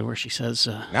 Especially where she says...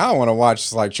 Now I want to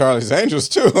watch like Charlie's Angels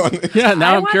too. yeah,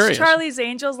 now I I'm watched curious. Charlie's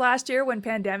Angels last year when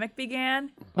pandemic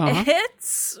began. Uh-huh.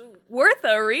 It's worth a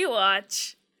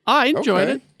rewatch. I enjoyed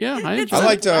Okay. it. Yeah, I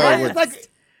enjoyed I liked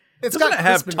It's Doesn't got it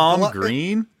have Crispin Tom Glover.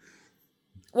 Green?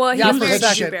 Well, he Yeah, was for a married to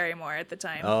second. Barrymore at the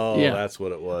time. Oh, Yeah. that's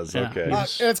what it was. Yeah. Okay.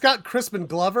 And it's got Crispin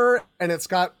Glover, and it's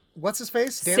got what's his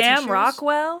face? Sam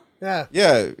Rockwell.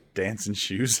 Yeah. Dancing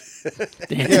shoes.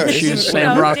 Dancing shoes.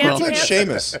 Sam Rockwell. It's like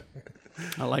Seamus.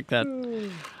 I like that.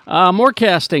 More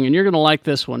casting, and you're going to like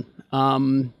this one.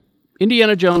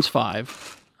 Indiana Jones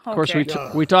 5. Of course, we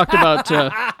talked about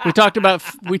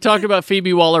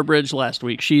Phoebe Waller-Bridge last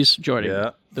week. She's joining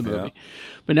the movie,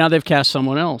 but now they've cast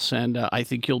someone else, and I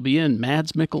think you'll be in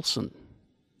Mads Mikkelsen.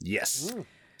 Yes.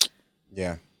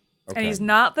 Yeah. Okay. And he's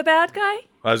not the bad guy?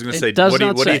 I was going to say, what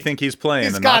do you think he's playing?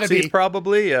 He's a Nazi, be.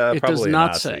 probably? It probably does a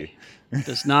not Nazi. say. It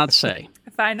does not say.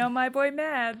 If I know my boy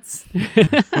Mads.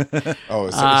 Oh,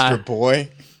 it's your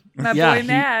boy? My boy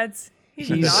Mads.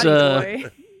 He's a naughty boy.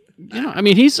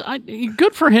 He's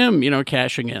good for him,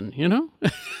 cashing in,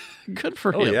 Good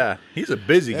for him. Oh, yeah. He's a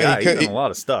busy guy. He's done a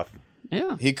lot of stuff.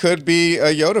 Yeah. He could be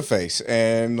a Yoda face,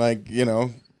 and,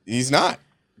 he's not.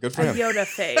 Good for him. Yoda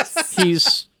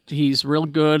face. He's real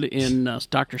good in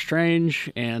Doctor Strange,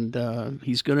 and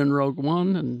he's good in Rogue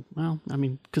One, and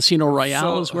Casino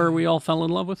Royale is where we all fell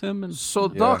in love with him. And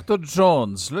Dr.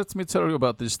 Jones, let me tell you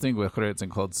about this thing we're creating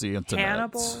called the internet.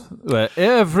 Hannibal. Where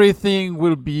everything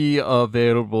will be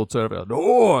available to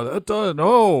everyone.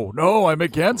 No, I'm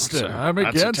against it.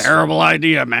 That's a terrible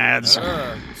idea, Mads.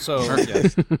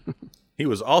 He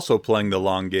was also playing the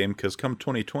long game because come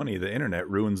 2020, the internet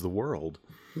ruins the world.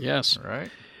 Yes. Right.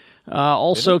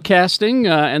 Also casting,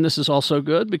 and this is also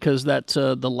good because that's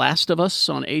The Last of Us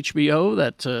on HBO,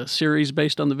 that series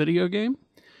based on the video game.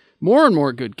 More and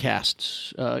more good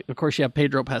casts. Of course, you have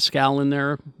Pedro Pascal in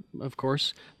there, of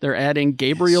course. They're adding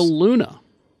Gabriel Luna.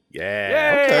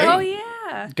 Yeah. Okay. Oh,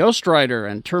 yeah. Ghost Rider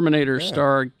and Terminator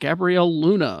star Gabriel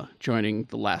Luna joining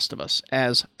The Last of Us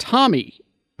as Tommy,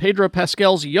 Pedro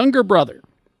Pascal's younger brother,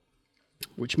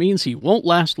 which means he won't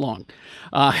last long.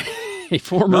 A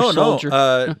former soldier.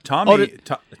 Tommy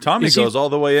goes all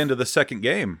the way into the second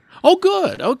game. Oh,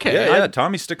 good. Okay. Yeah.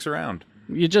 Tommy sticks around.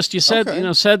 You said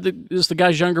that is the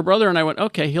guy's younger brother, and I went,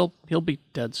 okay, he'll be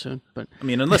dead soon. But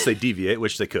unless they deviate,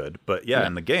 which they could. But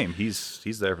in the game, he's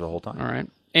there for the whole time. All right.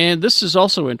 And this is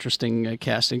also interesting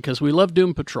casting because we love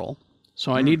Doom Patrol.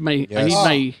 So I need my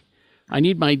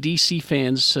DC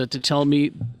fans to tell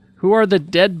me who are the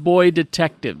Dead Boy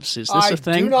Detectives. Is this a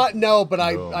thing? I do not know, but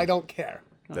I don't care.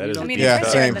 That is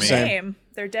same. Name.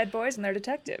 They're dead boys and they're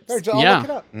detectives. Look it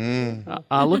up.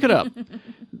 Look it up.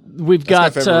 We've got my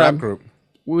favorite rap group.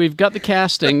 We've got the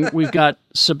casting. We've got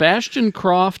Sebastian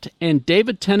Croft and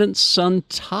David Tennant's son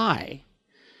Ty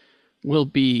will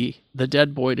be the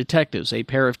Dead Boy Detectives, a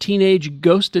pair of teenage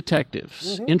ghost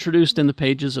detectives introduced in the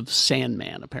pages of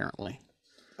Sandman, apparently.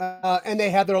 And they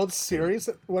had their own series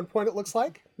at one point, it looks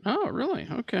like. Oh, really?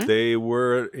 Okay. They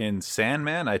were in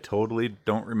Sandman. I totally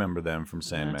don't remember them from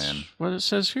Sandman. That's what it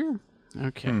says here.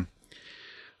 Okay.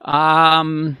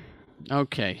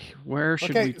 Okay. Where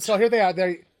should we... So here they are.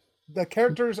 The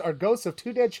characters are ghosts of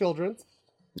two dead children,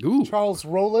 Charles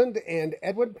Rowland and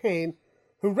Edwin Payne,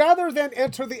 who rather than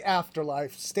enter the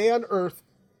afterlife, stay on Earth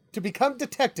to become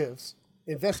detectives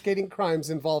investigating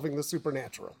crimes involving the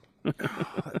supernatural.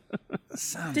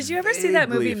 Did you ever see that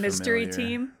movie Mystery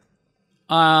Team?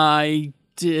 I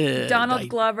did. Donald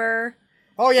Glover.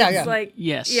 Oh, yeah.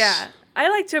 Yes. Yeah. I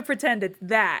like to pretend it's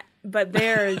that, but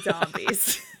they're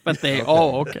zombies. But they...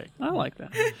 Oh, okay. I like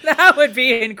that. That would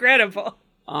be incredible.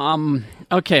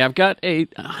 Okay, I've got I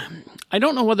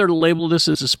don't know whether to label this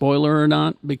as a spoiler or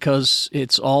not because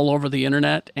it's all over the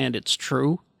internet and it's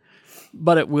true.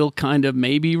 But it will kind of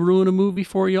maybe ruin a movie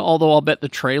for you. Although I'll bet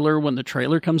when the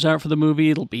trailer comes out for the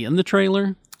movie, it'll be in the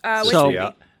trailer.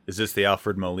 Is this the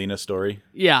Alfred Molina story?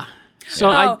 Yeah.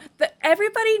 So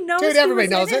everybody knows. Dude, everybody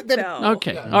knows it.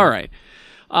 Okay. Yeah. All right.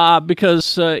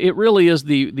 Because it really is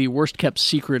the worst kept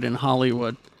secret in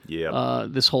Hollywood. Yeah.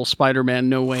 This whole Spider-Man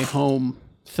No Way Home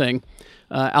thing.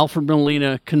 Alfred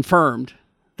Molina confirmed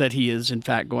that he is in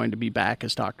fact going to be back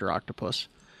as Dr. Octopus.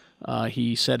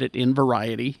 He said it in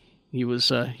Variety. He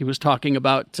was talking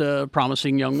about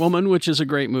Promising Young Woman, which is a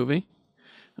great movie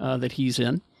that he's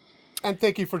in. And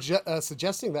thank you for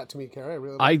suggesting that to me, Carrie. I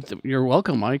really liked it. You're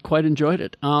welcome. I quite enjoyed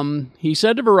it. He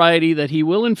said to Variety that he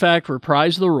will in fact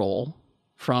reprise the role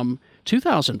from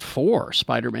 2004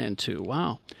 Spider-Man 2.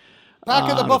 Wow.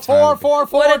 Back in the before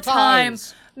what a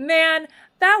times. Time. Man,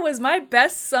 that was my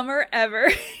best summer ever.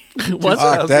 Was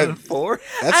it? 2004?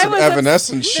 That's some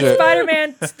Evanescence shit.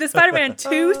 The Spider-Man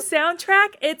 2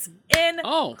 soundtrack, it's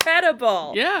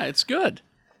incredible. Yeah, it's good.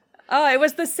 Oh, it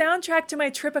was the soundtrack to my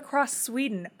trip across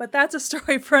Sweden, but that's a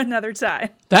story for another time.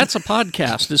 That's a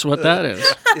podcast is what that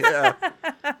is. Yeah.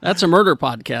 That's a murder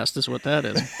podcast is what that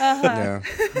is. Yeah.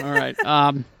 All right.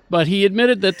 But he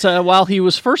admitted that while he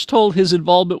was first told his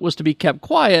involvement was to be kept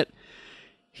quiet,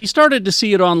 he started to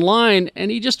see it online,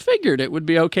 and he just figured it would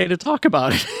be okay to talk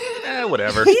about it.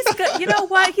 Whatever. You know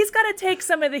what? He's got to take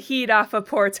some of the heat off of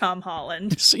poor Tom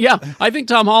Holland. Yeah, I think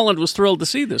Tom Holland was thrilled to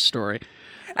see this story.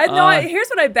 Here's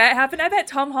what I bet happened. I bet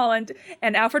Tom Holland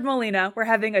and Alfred Molina were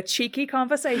having a cheeky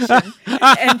conversation,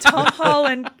 and Tom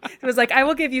Holland was like, "I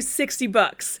will give you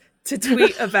 $60 to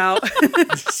tweet about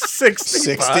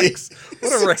 60 bucks.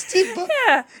 What a $60.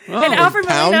 Yeah." Oh, and Alfred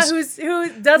Molina, pounds?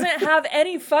 who doesn't have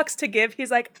any fucks to give, he's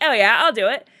like, "Oh yeah, I'll do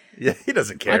it." Yeah, he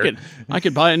doesn't care. I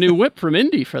could buy a new whip from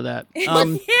Indy for that. Yeah.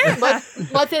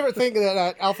 My favorite thing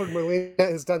that Alfred Molina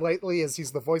has done lately is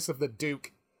he's the voice of the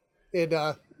Duke in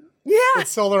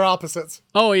Solar Opposites.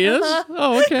 Oh, he is?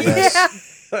 Oh, okay.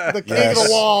 The king of the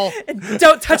wall.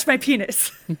 Don't touch my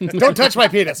penis. Don't touch my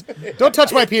penis. Don't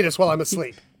touch my penis while I'm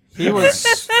asleep. He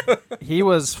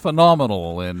was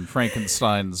phenomenal in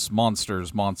Frankenstein's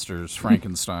Monsters,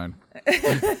 Frankenstein.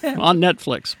 On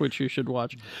Netflix, which you should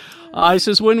watch. He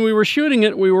says, when we were shooting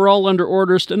it, we were all under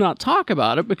orders to not talk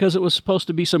about it because it was supposed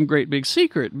to be some great big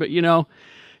secret. But,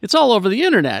 it's all over the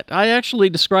internet. I actually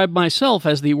described myself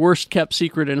as the worst kept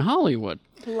secret in Hollywood.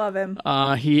 Love him.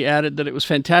 He added that it was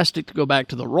fantastic to go back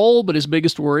to the role, but his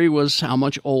biggest worry was how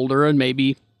much older and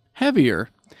maybe heavier.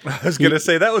 I was going to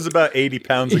say that was about 80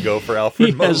 pounds ago for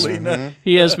Alfred Molina.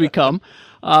 He has become,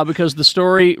 because the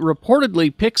story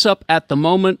reportedly picks up at the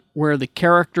moment where the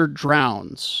character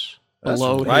drowns. That's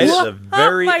below right his, at the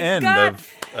very end God. of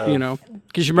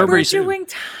because you remember We're he's doing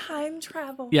time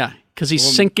travel. Yeah, because he's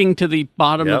sinking to the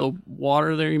bottom of the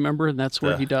water there, you remember? And that's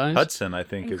where he dies. Hudson, I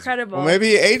think. Incredible. Well, maybe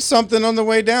he ate something on the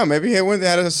way down. Maybe he had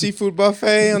a seafood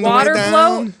buffet on the way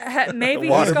down. Maybe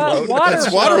he's got water.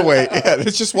 It's water weight. Yeah,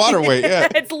 it's just water weight. Yeah,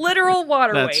 it's literal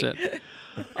water That's weight.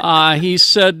 it. He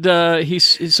said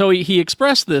he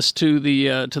expressed this to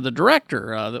the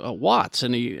director, Watts,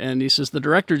 and he says the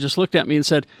director just looked at me and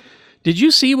said, "Did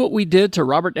you see what we did to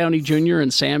Robert Downey Jr.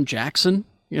 and Sam Jackson?"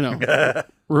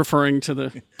 Referring to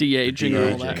the de-aging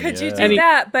and all that. Could you do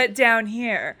that, but down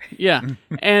here? Yeah,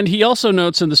 and he also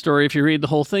notes in the story, if you read the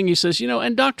whole thing, he says,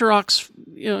 and Doc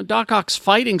Ock's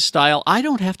fighting style, I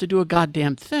don't have to do a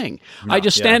goddamn thing. I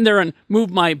just stand there and move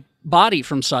my body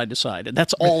from side to side, and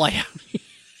that's all I have.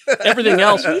 Everything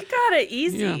else, he got it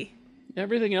easy. Yeah,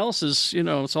 everything else is,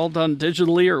 it's all done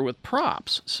digitally or with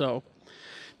props. So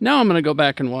now I'm going to go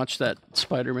back and watch that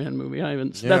Spider-Man movie.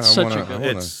 That's such a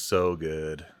good. It's so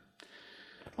good.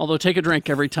 Although, take a drink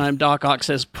every time Doc Ock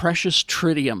says precious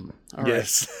tritium. All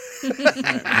yes.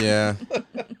 Right. Yeah.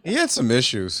 He had some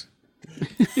issues.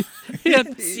 There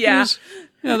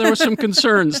were some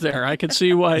concerns there. I could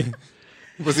see why.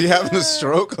 Was he having a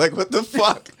stroke? Like, what the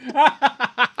fuck?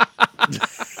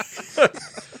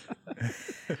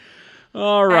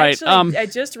 All right. Actually, I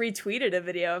just retweeted a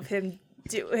video of him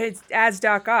as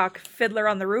Doc Ock, Fiddler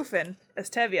on the Roof in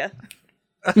Estevia.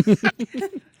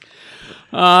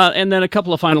 And then a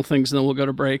couple of final things, and then we'll go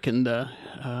to break. And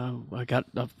I got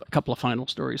a couple of final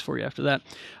stories for you after that.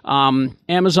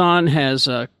 Amazon has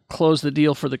closed the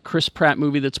deal for the Chris Pratt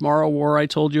movie, The Tomorrow War, I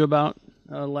told you about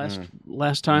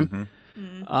last time.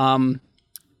 Mm-hmm.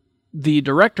 The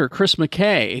director, Chris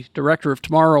McKay, director of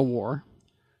Tomorrow War,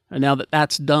 and now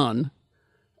that's done,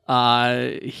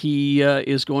 he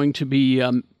is going to be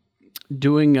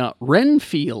doing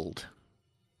Renfield.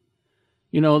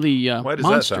 The why does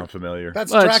monster. that sound familiar?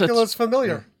 That's Dracula's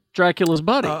familiar. Dracula's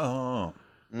buddy. Oh.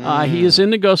 He is in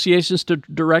negotiations to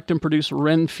direct and produce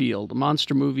Renfield, a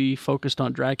monster movie focused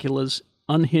on Dracula's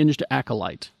unhinged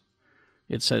acolyte.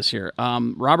 It says here.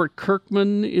 Robert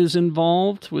Kirkman is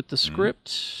involved with the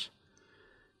script.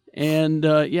 And,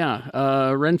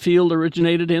 Renfield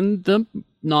originated in the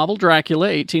novel Dracula,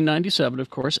 1897, of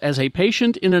course, as a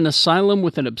patient in an asylum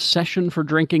with an obsession for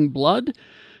drinking blood.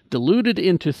 Deluded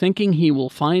into thinking he will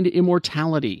find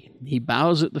immortality, he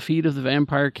bows at the feet of the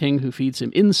vampire king who feeds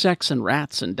him insects and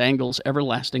rats and dangles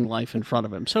everlasting life in front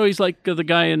of him. So he's like the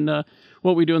guy in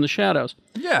What We Do in the Shadows.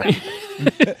 Yeah.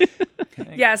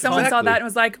 Yeah, someone saw that and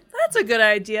was like, that's a good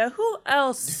idea. Who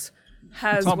else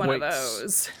has Tom one Waits. of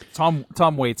those? Tom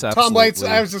Waits absolutely. Tom Waits,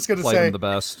 I was just going to played say. him the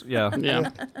best. Yeah. Yeah.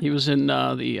 He was in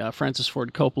the Francis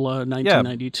Ford Coppola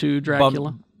 1992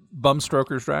 Dracula.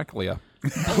 Bumstroker's Dracula.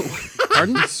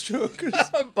 Pardon? It's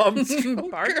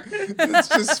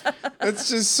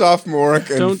just sophomoric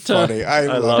and funny. I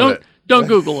love it. Don't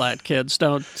Google that, kids.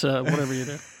 Don't, whatever you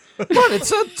do. But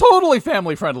it's a totally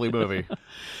family-friendly movie.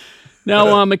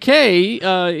 Now,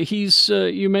 McKay, he's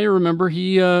you may remember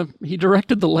he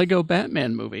directed the Lego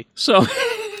Batman movie. So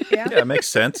yeah, it makes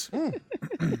sense.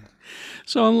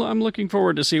 So I'm looking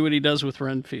forward to see what he does with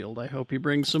Renfield. I hope he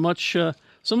brings some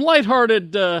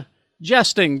lighthearted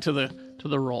jesting to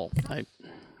the role.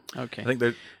 Okay. I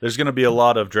think there's going to be a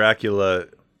lot of Dracula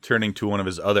turning to one of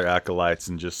his other acolytes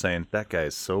and just saying, that guy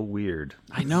is so weird.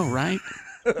 I know, right?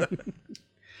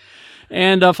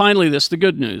 And finally, the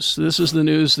good news. This is the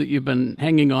news that you've been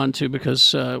hanging on to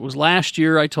because it was last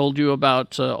year I told you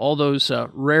about all those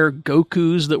rare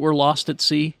Gokus that were lost at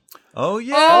sea. Oh,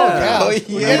 yeah. Oh,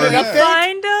 yeah. Did you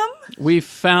find them? We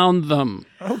found them.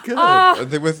 Oh, good. Are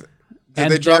they with... Did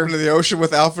they drop into the ocean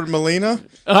with Alfred Molina?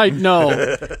 I know.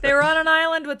 They were on an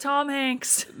island with Tom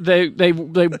Hanks. They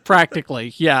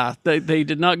practically, yeah. They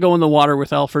did not go in the water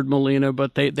with Alfred Molina,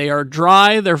 but they are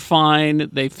dry. They're fine.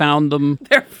 They found them.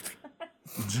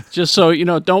 Just so you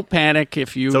know, don't panic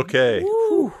if you. It's okay.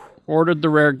 Ordered the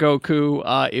rare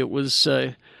Goku. It was,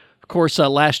 of course,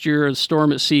 last year a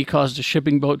storm at sea caused a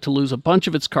shipping boat to lose a bunch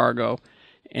of its cargo,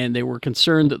 and they were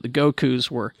concerned that the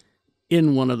Gokus were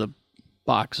in one of the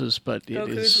boxes, but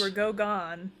Gokus were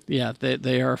gone. Yeah,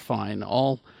 they are fine.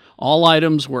 All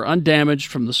items were undamaged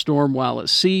from the storm while at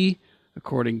sea,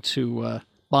 according to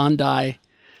Bondi.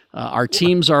 Our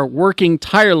teams are working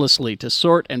tirelessly to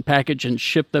sort and package and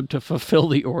ship them to fulfill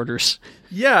the orders.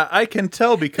 Yeah, I can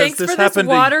tell because Thanks this for happened.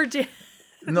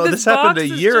 This happened a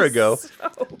year ago.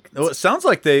 Soaked. Well, it sounds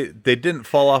like they didn't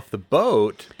fall off the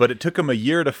boat, but it took them a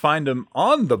year to find them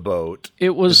on the boat.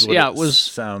 It was, it was.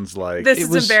 Sounds like This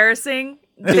is embarrassing.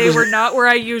 They were not where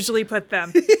I usually put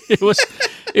them.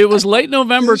 It was late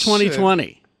November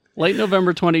 2020. Late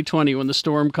November 2020, when the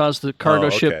storm caused the cargo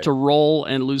ship to roll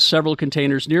and lose several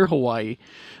containers near Hawaii.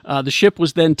 The ship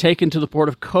was then taken to the port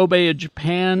of Kobe in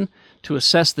Japan to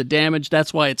assess the damage.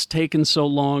 That's why it's taken so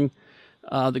long.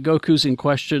 The Gokus in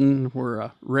question were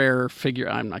a rare figure.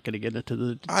 I'm not going to get into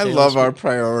the details. I love our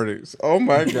priorities. Oh,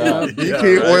 my God.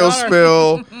 BP oil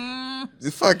spill.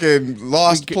 Fucking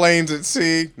lost planes at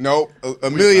sea. Nope.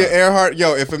 Amelia Earhart.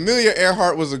 Yo, if Amelia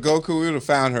Earhart was a Goku, we would have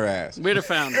found her ass. We'd have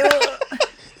found her.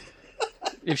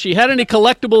 If she had any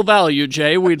collectible value,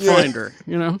 Jay, we'd find her,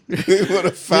 you know. We would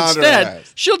have found her Instead,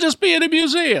 ass. she'll just be in a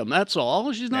museum, that's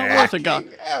all. She's not worth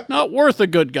a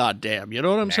good goddamn, you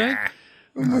know what I'm saying?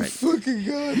 Oh my fucking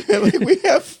God. Like, we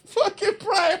have fucking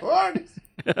priorities.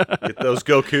 Get those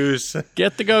Gokus.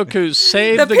 Get the Gokus.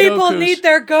 Save the Gokus. The people need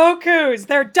their Gokus.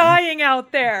 They're dying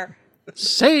out there.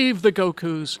 Save the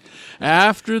Gokus.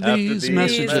 After these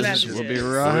messages, we'll be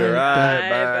right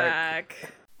back.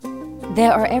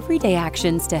 There are everyday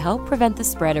actions to help prevent the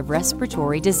spread of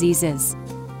respiratory diseases.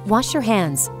 Wash your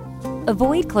hands.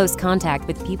 Avoid close contact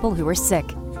with people who are sick.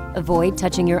 Avoid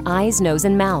touching your eyes, nose,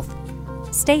 and mouth.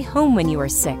 Stay home when you are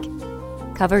sick.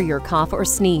 Cover your cough or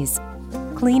sneeze.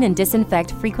 Clean and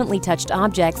disinfect frequently touched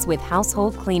objects with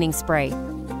household cleaning spray.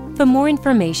 For more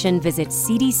information, visit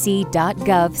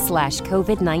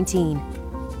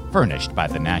cdc.gov/COVID-19. Furnished by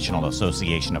the National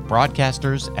Association of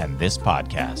Broadcasters and this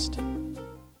podcast.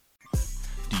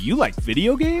 Do you like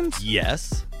video games?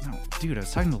 Yes. No, dude, I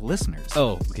was talking to the listeners.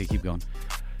 Oh, okay, keep going.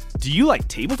 Do you like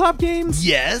tabletop games?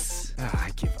 Yes. I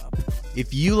give up.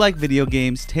 If you like video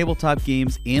games, tabletop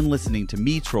games, and listening to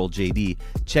me, Troll JD,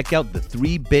 check out the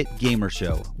 3-Bit Gamer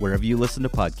Show, wherever you listen to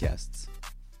podcasts.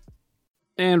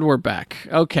 And we're back.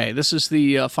 Okay, this is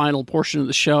the final portion of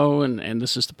the show, and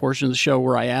this is the portion of the show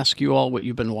where I ask you all what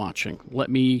you've been watching. Let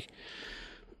me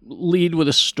lead with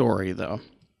a story, though.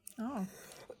 Oh.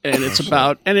 And it's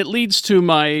about, and it leads to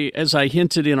my, as I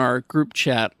hinted in our group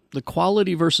chat, the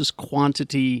quality versus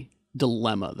quantity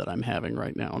dilemma that I'm having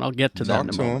right now. And I'll get to that in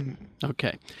a moment.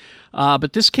 Okay.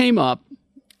 But this came up,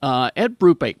 Ed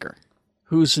Brubaker,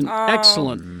 who's an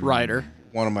excellent writer.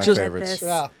 One of my favorites.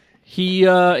 Yeah.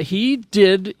 He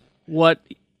did what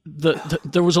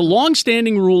there was a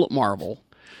long-standing rule at Marvel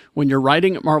when you're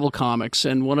writing at Marvel Comics,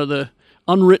 and one of the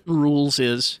unwritten rules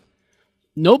is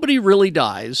nobody really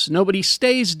dies, nobody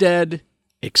stays dead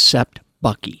except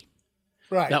Bucky.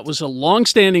 Right. That was a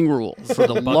long-standing rule for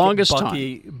the longest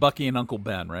time. Bucky and Uncle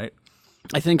Ben, right?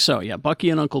 I think so. Yeah, Bucky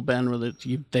and Uncle Ben were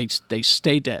they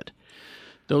stay dead.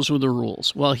 Those were the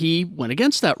rules. Well, he went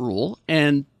against that rule,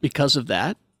 and because of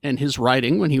that, and his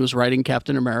writing, when he was writing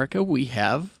Captain America, we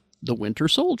have the Winter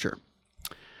Soldier.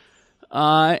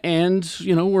 And,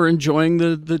 you know, we're enjoying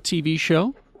the TV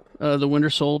show, the Winter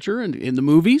Soldier, and in the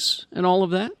movies and all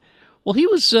of that. Well, he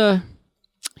was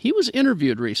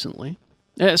interviewed recently.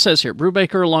 It says here,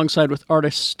 Brubaker, alongside with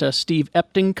artist Steve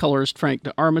Epting, colorist Frank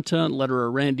D'Armata, and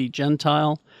letterer Randy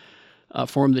Gentile,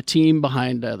 formed the team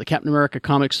behind the Captain America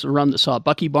comics run that saw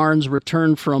Bucky Barnes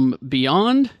return from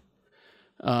Beyond,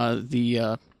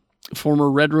 the former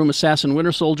Red Room assassin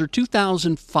Winter Soldier.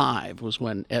 2005 was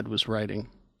when Ed was writing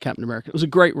Captain America. It was a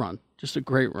great run, just a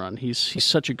great run. He's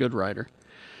such a good writer.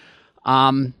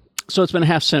 So it's been a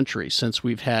half century since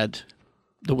we've had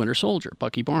the Winter Soldier,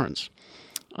 Bucky Barnes.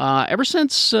 Ever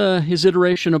since his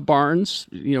iteration of Barnes,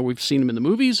 we've seen him in the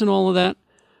movies and all of that.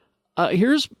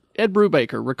 Here's Ed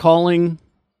Brubaker recalling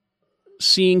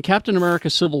seeing Captain America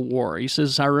Civil War. He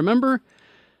says, I remember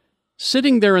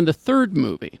sitting there in the third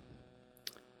movie,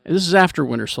 and this is after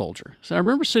Winter Soldier. So I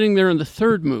remember sitting there in the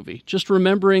third movie, just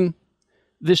remembering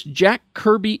this Jack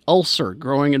Kirby ulcer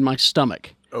growing in my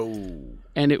stomach. Oh.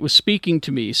 And it was speaking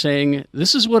to me, saying,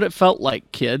 this is what it felt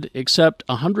like, kid, except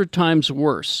 100 times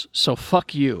worse, so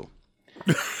fuck you.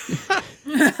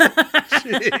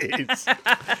 Jeez.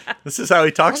 This is how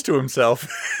he talks to himself.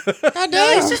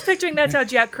 No, he's just picturing that's how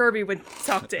Jack Kirby would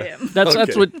talk to him. That's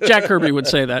what Jack Kirby would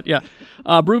say that, yeah.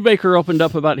 Brubaker opened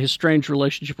up about his strange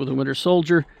relationship with the Winter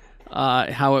Soldier,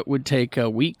 how it would take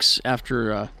weeks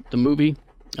after the movie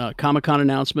Comic-Con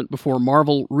announcement before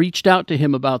Marvel reached out to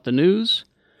him about the news.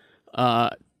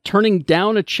 Turning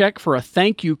down a check for a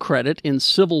thank you credit in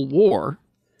Civil War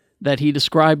that he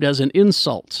described as an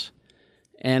insult,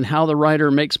 and how the writer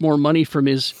makes more money from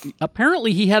his...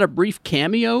 Apparently he had a brief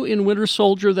cameo in Winter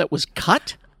Soldier that was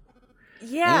cut.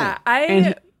 Yeah,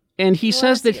 and he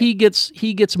says that he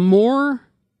gets more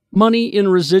money in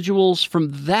residuals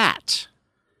from that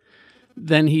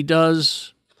than he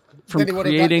does from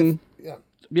creating the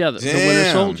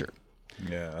Winter Soldier.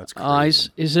 Yeah, that's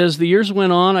crazy. He says, the years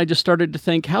went on, I just started to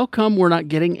think, how come we're not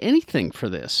getting anything for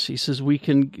this? He says, we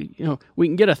can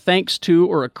get a thanks to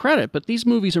or a credit, but these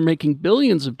movies are making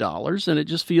billions of dollars, and it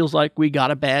just feels like we got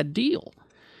a bad deal.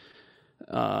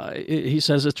 He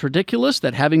says, it's ridiculous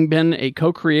that having been a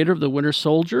co-creator of The Winter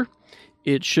Soldier,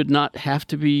 I should not have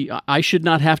to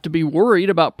be worried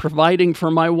about providing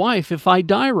for my wife if I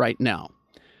die right now.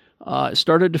 It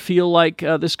started to feel like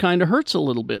this kind of hurts a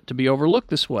little bit to be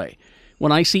overlooked this way.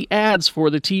 When I see ads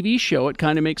for the TV show, it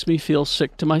kind of makes me feel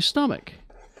sick to my stomach.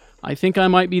 I think I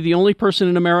might be the only person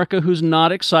in America who's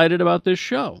not excited about this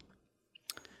show.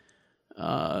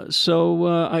 So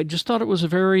I just thought it was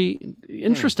very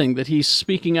interesting that he's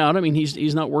speaking out. I mean,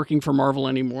 he's not working for Marvel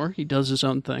anymore. He does his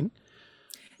own thing.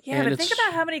 Yeah, but think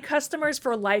about how many customers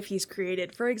for life he's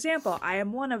created. For example, I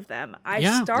am one of them.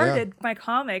 I started my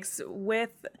comics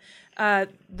with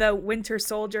the Winter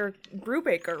Soldier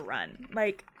Brubaker run.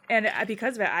 And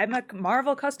because of it, I'm a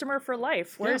Marvel customer for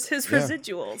life. Where's his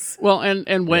residuals? Well,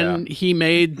 and when he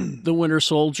made the Winter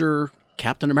Soldier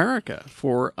Captain America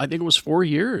for, I think it was 4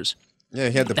 years. Yeah,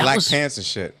 he had the black pants and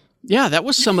shit. Yeah, that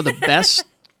was some of the best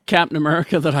Captain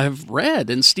America that I've read,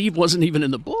 and Steve wasn't even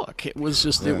in the book. It was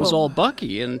just, it was all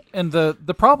Bucky. And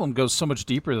the problem goes so much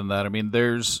deeper than that. I mean,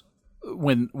 there's,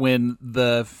 when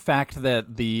the fact that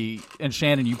and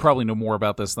Shannon, you probably know more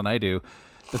about this than I do,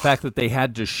 the fact that they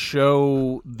had to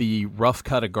show the rough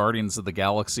cut of Guardians of the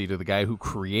Galaxy to the guy who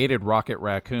created Rocket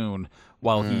Raccoon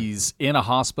while he's in a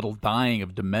hospital dying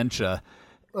of dementia,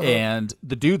 and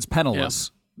the dude's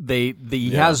penniless.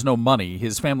 He has no money.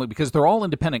 His family, because they're all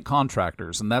independent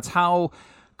contractors, and that's how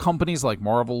companies like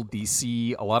Marvel,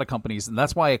 DC, a lot of companies, and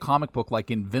that's why a comic book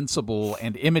like Invincible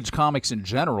and Image Comics in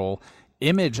general,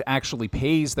 Image actually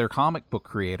pays their comic book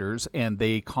creators, and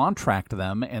they contract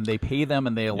them, and they pay them,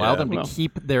 and they allow them to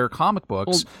keep their comic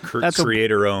books. That's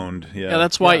creator-owned. Yeah,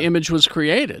 that's why Image was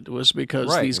created, was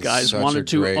because these guys wanted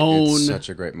to own... It's such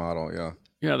a great model, yeah.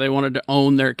 Yeah, they wanted to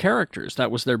own their characters. That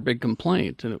was their big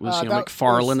complaint, and it was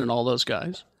McFarlane and all those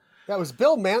guys. That was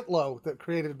Bill Mantlo that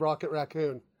created Rocket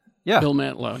Raccoon. Yeah, Bill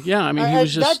Mantlo. Yeah, I mean, he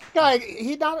was just... That guy,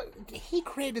 he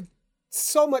created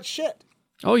so much shit.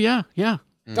 Oh, yeah.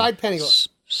 Died penniless.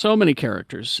 So many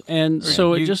characters, and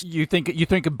so it just you think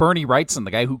of Bernie Wrightson,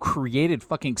 the guy who created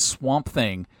fucking Swamp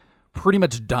Thing, pretty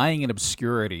much dying in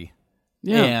obscurity.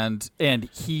 Yeah, and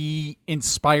he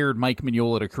inspired Mike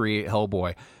Mignola to create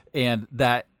Hellboy, and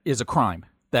that is a crime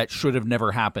that should have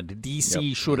never happened.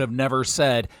 DC should have never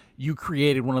said, you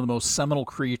created one of the most seminal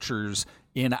creatures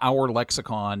in our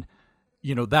lexicon.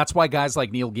 You know, that's why guys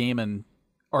like Neil Gaiman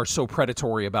are so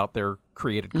predatory about their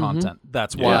created content.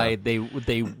 That's why they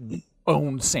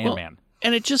own Sandman. Well,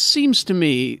 and it just seems to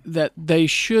me that they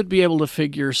should be able to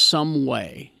figure some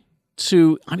way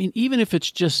to, I mean, even if it's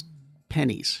just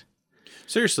pennies.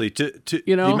 Seriously, the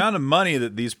amount of money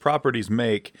that these properties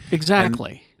make.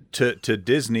 Exactly. To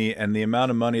Disney, and the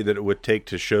amount of money that it would take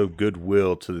to show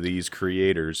goodwill to these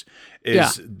creators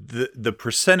is the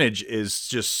percentage is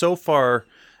just so far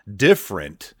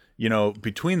different,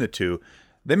 between the two.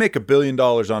 They make $1 billion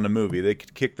on a movie. They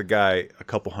could kick the guy a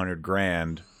couple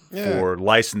 $100,000 for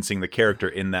licensing the character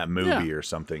in that movie or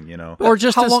something, Or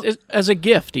just as a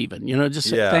gift, even, just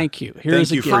say, thank you. Thank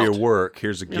you for your work.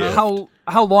 Here's a gift.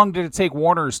 How long did it take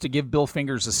Warner's to give Bill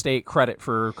Fingers' estate credit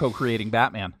for co-creating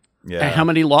Batman? Yeah. And how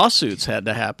many lawsuits had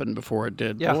to happen before it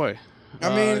did? Yeah. Boy.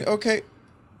 I mean, okay,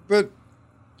 but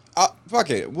Fuck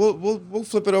it. We'll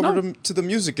flip it over to the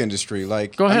music industry.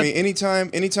 Like, Go ahead. I mean,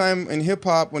 anytime in hip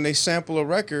hop when they sample a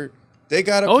record, they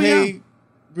gotta pay.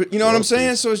 Yeah. You know what I'm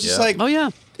saying? So it's just like,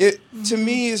 It to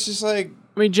me, it's just like.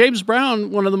 I mean, James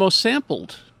Brown, one of the most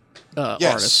sampled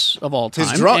artists of all time.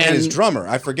 His drummer.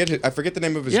 I forget the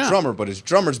name of his drummer, but his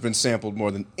drummer's been sampled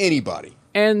more than anybody.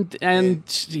 And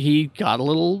he got a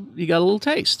little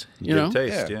taste. You know,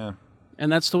 taste, yeah. And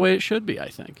that's the way it should be, I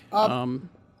think.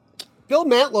 Bill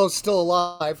Mantlow's still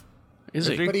alive. Is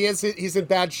he? But he's in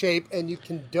bad shape, and you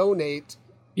can donate.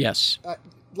 Yes.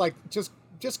 Like just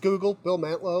Google Bill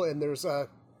Mantlow, and there's a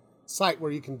site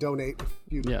where you can donate if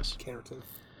you care to.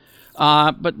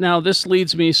 But now this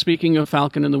leads me, speaking of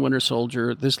Falcon and the Winter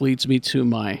Soldier, this leads me to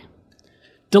my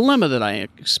dilemma that I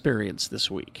experienced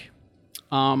this week.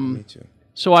 Me too.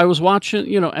 So I was watching,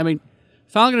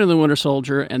 Falcon and the Winter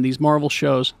Soldier and these Marvel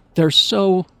shows, they're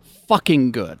so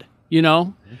fucking good,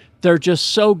 They're just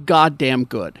so goddamn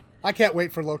good. I can't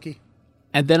wait for Loki.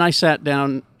 And then I sat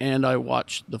down and I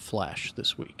watched The Flash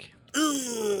this week.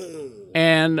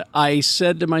 And I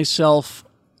said to myself,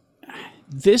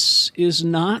 this is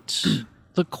not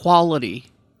the quality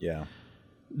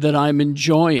that I'm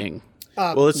enjoying.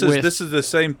 Well, this is the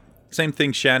same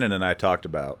thing Shannon and I talked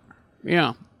about.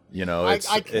 Yeah.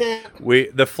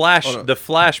 The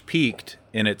Flash peaked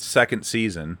in its second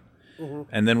season. Mm-hmm.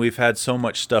 And then we've had so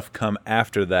much stuff come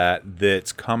after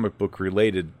that's comic book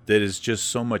related that is just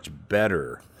so much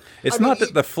better. It's not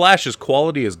that the Flash's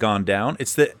quality has gone down.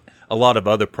 It's that a lot of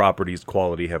other properties'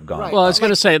 quality have gone down. Well, I was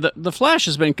going to say, the Flash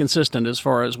has been consistent as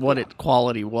far as what its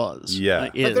quality was. Yeah.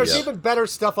 But there's even better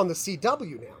stuff on the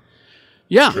CW now.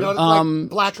 Yeah. Like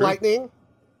Black Lightning.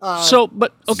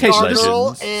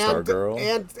 Stargirl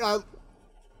and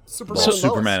Superman,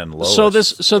 Superman and Lois.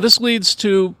 So this leads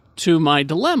to my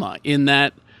dilemma in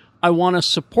that I want to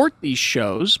support these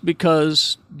shows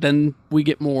because then we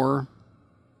get more,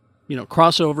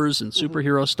 crossovers and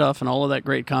superhero stuff and all of that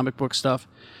great comic book stuff.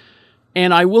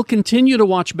 And I will continue to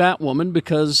watch Batwoman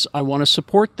because I want to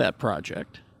support that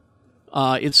project.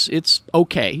 It's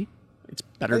okay. It's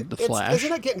better than The Flash.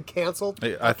 Isn't it getting canceled?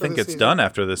 I think it's done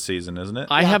after this season, isn't it?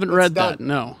 I haven't read that.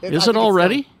 No, is it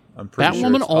already? I'm pretty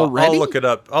Batwoman sure already? I'll look it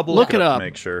up. I'll look it up to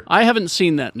make sure. I haven't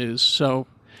seen that news, so.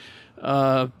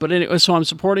 But anyway, so I'm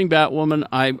supporting Batwoman.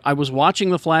 I was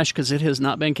watching The Flash because it has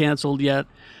not been canceled yet.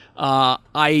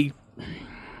 I'm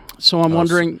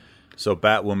wondering. So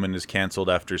Batwoman is canceled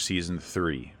after season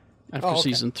 3.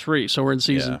 Season 3, so we're in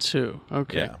season 2.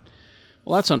 Okay. Yeah.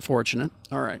 Well, that's unfortunate.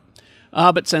 All right.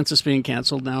 But since it's being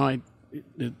canceled now,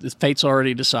 the fate's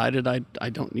already decided. I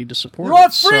don't need to support it. You are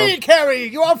free, Carrie.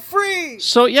 You are free.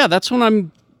 So yeah, that's what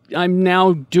I'm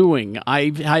now doing.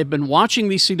 I've been watching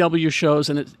these CW shows,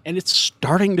 and it's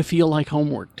starting to feel like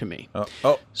homework to me.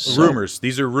 Rumors.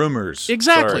 These are rumors.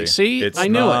 Exactly. Sorry. See, I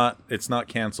knew it. It's not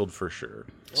canceled for sure.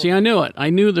 See, I knew it. I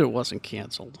knew that it wasn't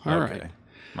canceled. All right.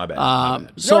 My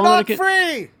bad. So you're not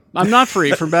free. I'm not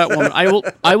free from Batwoman.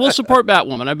 I will support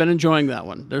Batwoman. I've been enjoying that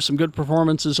one. There's some good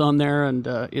performances on there, and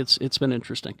it's been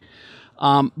interesting.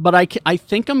 But I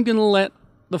think I'm going to let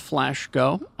The Flash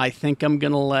go. I think I'm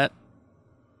going to let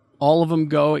all of them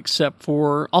go except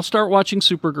for I'll start watching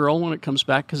Supergirl when it comes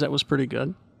back because that was pretty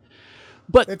good.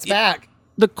 But it's back.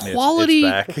 The quality,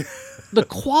 it's back. The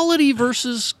quality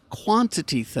versus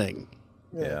quantity thing,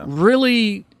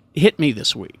 really hit me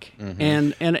this week,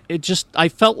 and it just I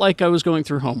felt like I was going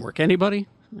through homework. Anybody?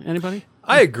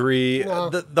 I agree. No.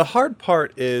 The hard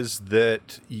part is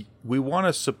that we want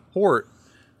to support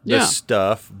this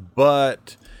stuff,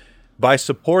 but by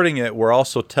supporting it, we're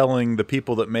also telling the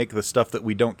people that make the stuff that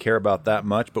we don't care about that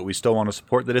much, but we still want to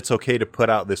support, that it's okay to put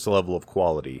out this level of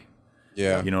quality.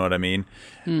 Yeah. You know what I mean?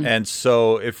 And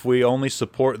so if we only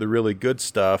support the really good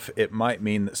stuff, it might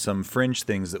mean that some fringe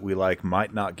things that we like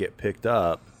might not get picked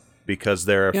up because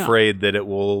they're afraid that it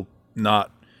will not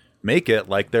make it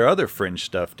like their other fringe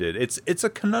stuff did. It's a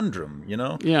conundrum,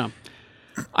 Yeah.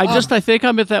 I think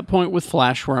I'm at that point with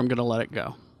Flash where I'm going to let it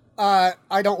go. I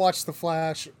don't watch The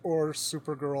Flash or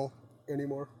Supergirl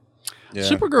anymore. Yeah,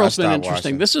 Supergirl's been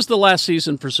interesting. This is the last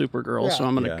season for Supergirl, so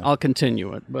I'll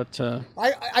continue it. But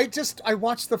I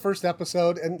watched the first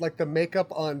episode and like the makeup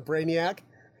on Brainiac.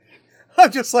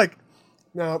 I'm just like,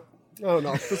 no,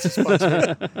 this is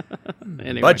fun.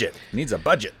 Anyway. Budget needs a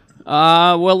budget.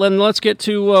 Well, then let's get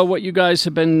to what you guys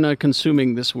have been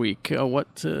consuming this week.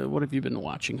 What have you been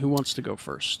watching? Who wants to go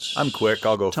first? I'm quick.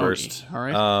 I'll go first. All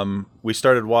right. We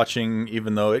started watching,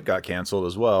 even though it got canceled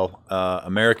as well,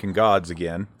 American Gods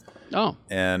again. Oh.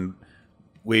 And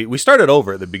we started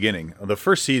over at the beginning. The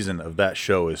first season of that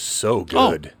show is so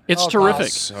good. It's terrific.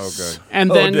 So good. And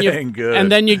So then dang good.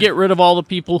 And then you get rid of all the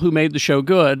people who made the show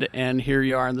good, and here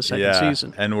you are in the second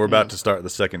season. And we're about to start the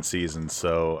second season,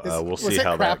 so we'll see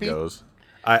how crappy? that goes.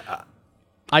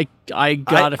 I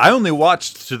only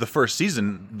watched to the first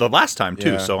season the last time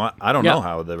too, so I don't know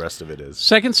how the rest of it is.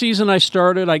 Second season I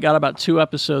started, I got about 2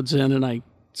 episodes in, and I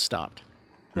stopped.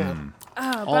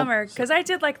 Oh, bummer, because I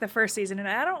did like the first season, and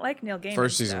I don't like Neil Gaiman.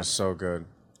 First season was so good.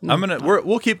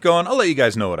 We'll keep going. I'll let you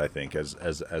guys know what I think as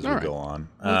we go on.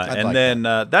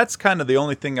 That's kind of the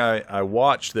only thing I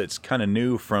watched that's kind of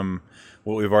new from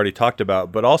what we've already talked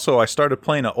about. But also I started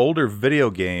playing an older video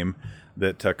game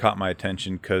that caught my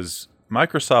attention because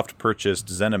Microsoft purchased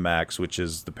ZeniMax, which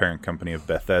is the parent company of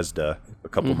Bethesda, a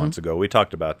couple months ago. We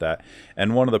talked about that.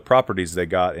 And one of the properties they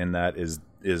got in that is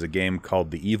a game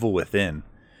called The Evil Within.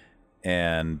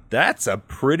 And that's a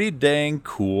pretty dang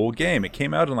cool game. It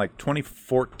came out in like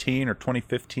 2014 or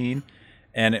 2015,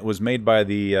 and it was made by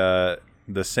the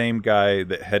same guy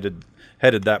that headed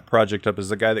that project up as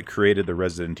the guy that created the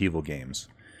Resident Evil games.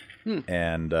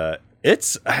 And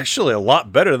it's actually a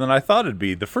lot better than I thought it'd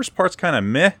be. The first part's kind of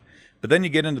meh, but then you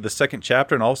get into the second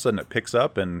chapter, and all of a sudden it picks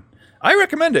up. And I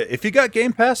recommend it. If you got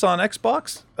Game Pass on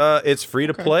Xbox, it's free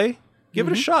to play. Give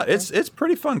it a shot. It's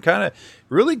pretty fun, kind of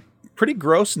really pretty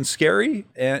gross and scary,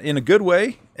 and in a good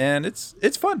way, and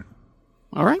it's fun.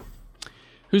 All right.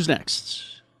 Who's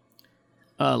next?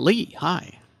 Lee,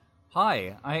 hi.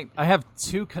 Hi. I have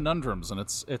 2 conundrums, and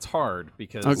it's hard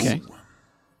because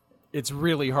it's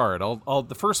really hard.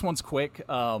 The first one's quick.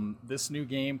 This new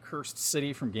game, Cursed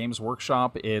City from Games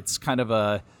Workshop, it's kind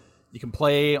of you can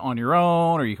play on your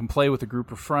own, or you can play with a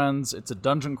group of friends. It's a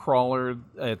dungeon crawler.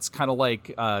 It's kind of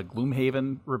like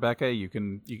Gloomhaven, Rebecca.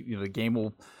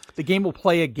 The game will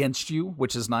play against you,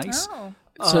 which is nice. Oh.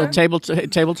 It's a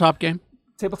tabletop game?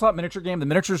 Tabletop miniature game. The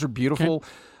miniatures are beautiful.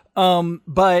 Okay.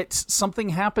 But something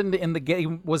happened in the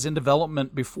game was in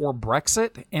development before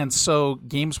Brexit, and so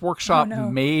Games Workshop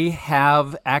may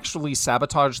have actually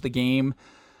sabotaged the game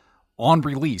on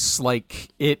release.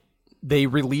 They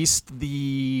released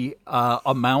the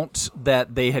amount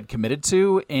that they had committed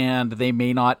to, and they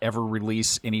may not ever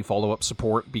release any follow-up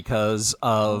support because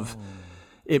of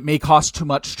it may cost too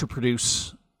much to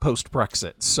produce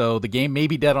post-Brexit. So the game may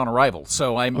be dead on arrival.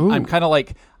 So I'm kind of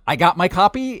like, I got my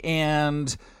copy,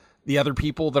 and the other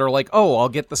people that are like, I'll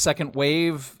get the second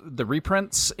wave, the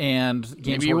reprints, and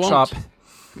Games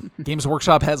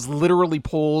Workshop has literally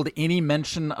pulled any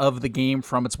mention of the game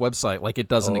from its website. Like, it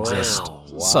doesn't exist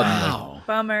suddenly.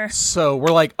 Bummer. So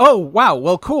we're like, oh, wow,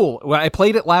 well, cool. When I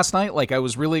played it last night, I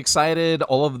was really excited.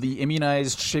 All of the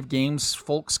immunized Shiv Games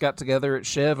folks got together at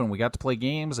Shiv, and we got to play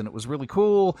games, and it was really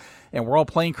cool. And we're all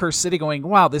playing Cursed City going,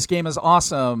 wow, this game is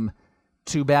awesome.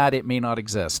 Too bad it may not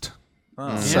exist.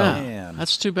 Man.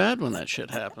 That's too bad when that shit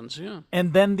happens,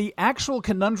 And then the actual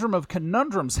conundrum of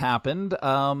conundrums happened.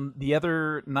 The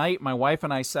other night, my wife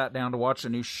and I sat down to watch a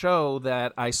new show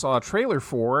that I saw a trailer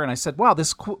for, and I said, wow,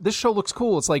 this show looks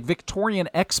cool. It's like Victorian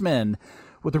X-Men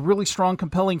with a really strong,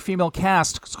 compelling female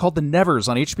cast. It's called The Nevers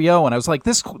on HBO, and I was like,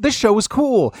 this show is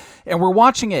cool. And we're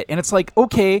watching it, and it's like,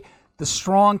 okay, the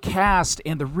strong cast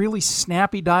and the really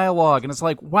snappy dialogue, and it's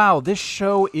like, wow, this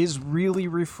show is really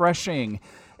refreshing.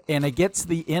 And I get to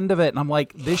the end of it, and I'm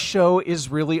like, this show is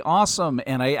really awesome.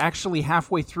 And I actually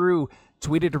halfway through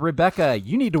tweeted to Rebecca,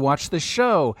 you need to watch this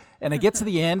show. And I get to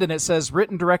the end, and it says,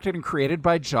 written, directed, and created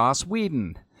by Joss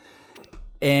Whedon.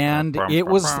 And it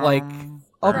was like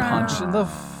a punch in the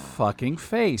fucking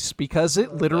face, because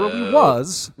it literally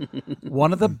was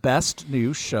one of the best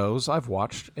new shows I've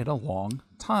watched in a long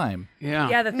time.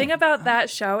 Yeah, the thing about that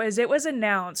show is it was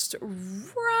announced right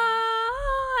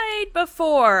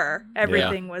before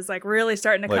everything was really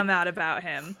starting to come out about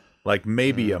him. Like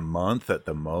maybe a month at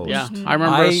the most. Yeah, I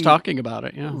remember us talking about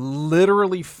it. Yeah,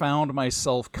 literally found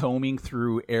myself combing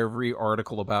through every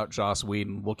article about Joss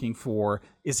Whedon, looking for: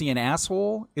 is he an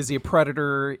asshole? Is he a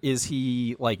predator? Is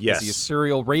he is he a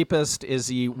serial rapist?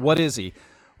 What is he?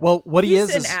 Well,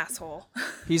 he's an asshole.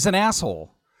 He's an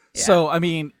asshole. Yeah. So I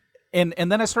mean. And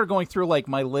then I started going through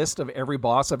my list of every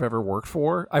boss I've ever worked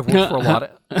for. I've worked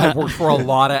for a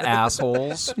lot of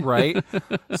assholes, right?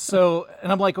 So,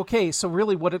 and I'm like, okay, so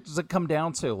really, what does it come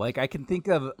down to? I can think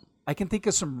of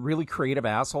some really creative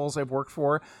assholes I've worked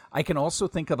for. I can also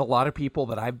think of a lot of people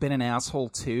that I've been an asshole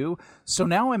to. So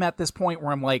now I'm at this point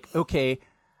where I'm like, okay,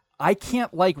 I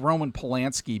can't like Roman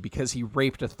Polanski because he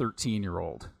raped a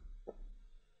 13-year-old,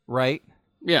 right?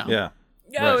 Yeah. Yeah.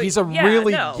 Right. He's a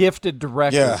really gifted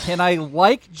director. Yeah. Can I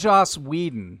like Joss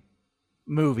Whedon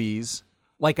movies?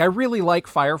 I really like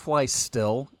Firefly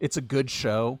still. It's a good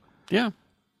show. Yeah.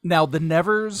 Now, The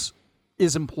Nevers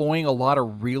is employing a lot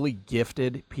of really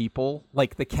gifted people.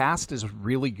 Like, the cast is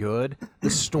really good.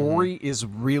 The story is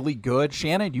really good.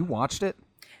 Shannon, you watched it?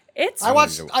 I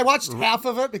watched half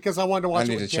of it because I wanted to watch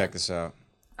it. I need to check this out.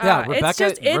 Yeah,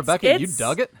 Rebecca, you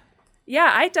dug it?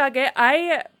 Yeah, I dug it.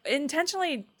 I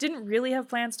intentionally didn't really have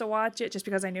plans to watch it just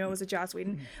because I knew it was a Joss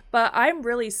Whedon. But I'm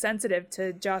really sensitive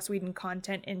to Joss Whedon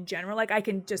content in general. Like, I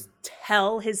can just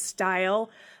tell his style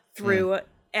through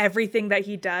everything that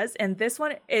he does. And this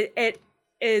one, it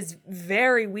is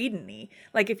very Whedon-y.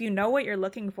 Like, if you know what you're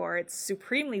looking for, it's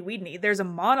supremely Whedon-y. There's a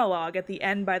monologue at the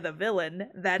end by the villain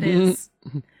that is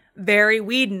very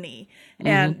Whedon-y.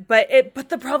 And but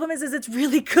the problem is it's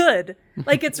really good.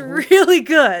 Like, it's really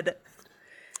good.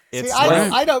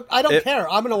 I don't care.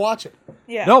 I'm gonna watch it.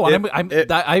 Yeah. No,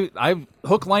 I'm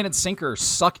hook, line, and sinker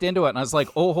sucked into it, and I was like,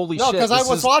 oh, holy shit! No, because I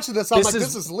was watching this. I'm like,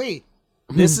 this is Lee.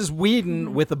 This is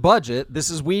Whedon with a budget. This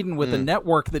is Whedon with a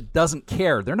network that doesn't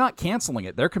care. They're not canceling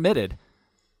it. They're committed.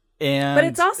 But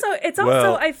it's also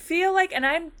I feel like, and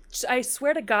I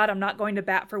swear to God, I'm not going to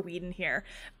bat for Whedon here,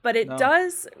 but it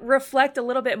does reflect a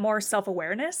little bit more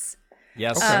self-awareness.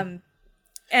 Yes. Okay.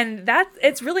 And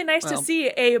it's really nice to see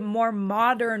a more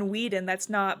modern Whedon that's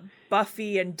not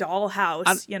Buffy and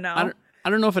Dollhouse, I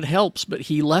don't know if it helps, but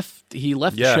he left the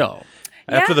show.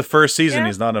 After the first season,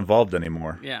 he's not involved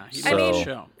anymore. Yeah, he left the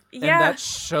show. And that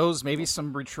shows maybe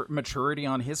some maturity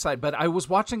on his side. But I was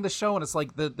watching the show, and it's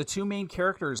like the two main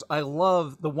characters. I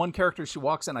love the one character. She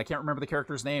walks in. I can't remember the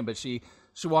character's name, but she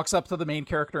walks up to the main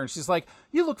character, and she's like,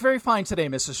 "You look very fine today,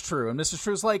 Mrs. True." And Mrs.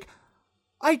 True's like,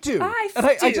 "I do." I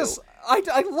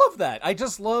love that. I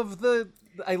just love the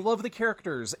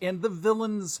characters and the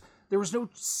villains. There was no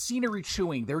scenery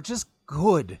chewing. They're just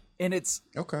good, and it's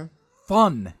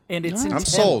fun, and it's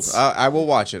intense. I'm sold. I will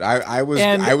watch it. I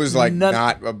was like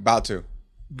not about to.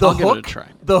 The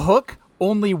Hook.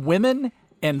 Only women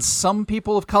and some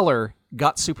people of color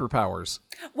got superpowers.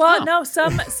 Well, no,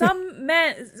 some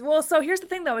men. Well, so here's the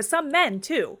thing, though: is some men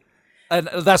too. And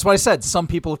that's why I said some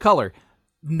people of color.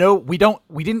 No, we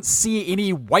didn't see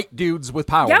any white dudes with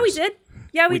powers. Yeah, we did.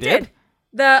 Yeah, we did.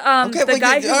 The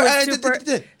guy who was super.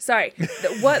 Sorry,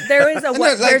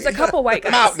 there's a couple white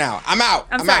guys. I'm out now. I'm out.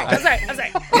 I'm sorry. I'm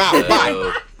out.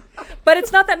 Bye. But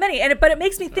it's not that many, but it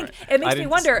makes me think. It makes me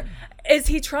wonder: are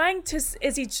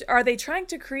they trying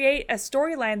to create a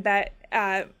storyline that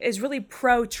is really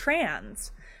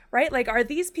pro-trans, right? Like, are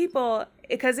these people?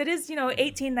 Because it is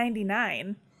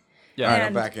 1899. Yeah, all right,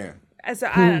 I'm back in. So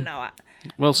I don't know.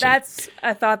 We'll see. That's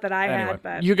a thought that I had,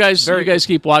 but you guys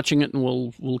keep watching it, and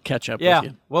we'll catch up with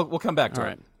you. We'll come back to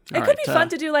it. It could be fun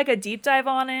to do like a deep dive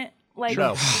on it, like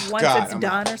once it's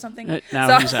done or something.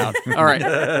 Now he's out. All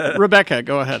right, Rebecca,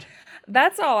 go ahead.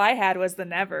 That's all I had was The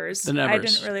Nevers. The Nevers. I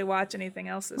didn't really watch anything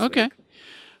else this week.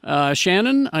 Okay.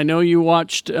 Shannon, I know you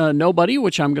watched Nobody,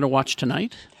 which I'm going to watch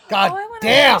tonight. God I want to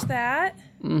damn. watch that.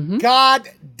 Mm-hmm. God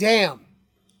damn.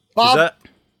 Bob,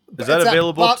 is that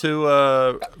available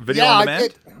to video on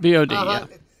demand? VOD, yeah.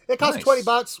 It costs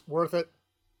 $20. Worth it.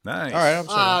 Nice. All right, I'm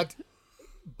sorry.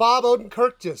 Bob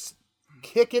Odenkirk just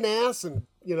kicking ass, and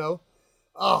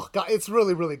oh god, it's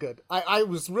really, really good. I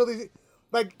was really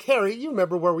like, Carrie, you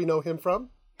remember where we know him from?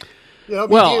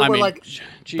 Well, I mean, like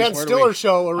Ben Stiller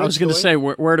show originally. I was going to say,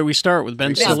 where do we start with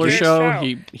Ben Stiller show?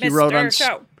 He wrote on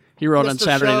Mr.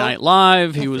 Saturday Show. Night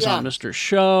Live. He was on Mr.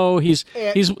 Show. He's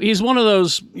one of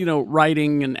those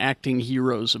writing and acting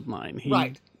heroes of mine. He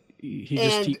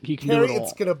can Carrie, do it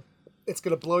all. It's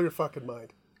gonna blow your fucking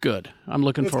mind. Good. I'm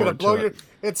looking forward to it.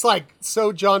 It's like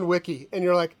so John Wicky, and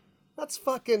you're like, that's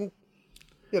fucking,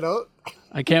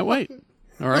 I can't wait.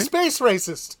 All right. The space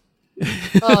racist.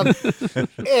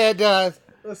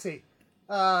 Let's see.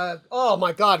 Oh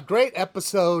my God, great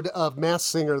episode of Masked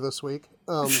Singer this week.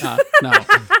 No.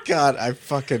 God, I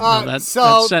fucking. That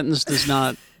sentence does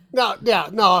not. No,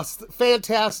 it's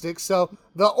fantastic. So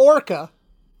the orca.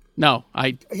 No,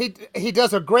 he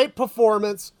does a great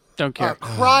performance. Don't care.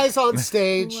 Cries on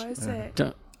stage. Who was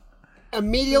it?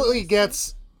 Immediately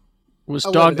gets. It was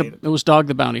Dog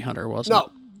the Bounty Hunter, wasn't it?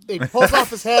 No, he pulls off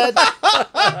his head.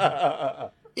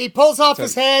 He pulls off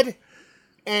his head,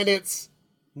 and it's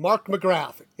Mark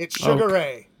McGrath. It's Sugar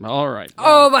Ray. All right.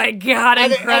 Oh my God!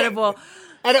 Incredible.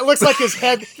 And it looks like his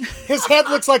head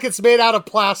looks like it's made out of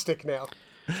plastic now.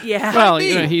 Yeah. Well,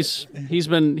 he's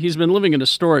been living in a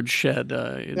storage shed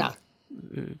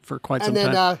for quite some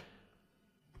time.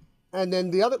 And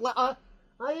then the other,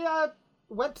 I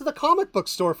went to the comic book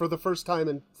store for the first time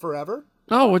in forever.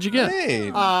 Oh, what'd you get?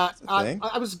 Hey,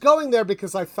 I was going there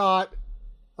because I thought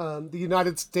the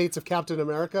United States of Captain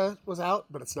America was out,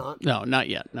 but it's not. No, not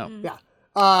yet. No. Yeah.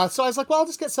 So I was like, well, I'll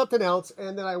just get something else.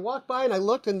 And then I walked by and I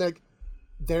looked, and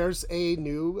there's a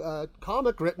new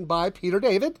comic written by Peter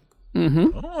David.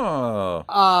 Mm-hmm.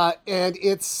 Oh. And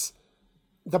it's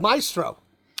The Maestro.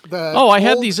 I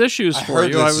had these issues for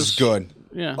you. I was good.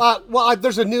 Yeah. Well,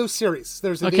 there's a new series.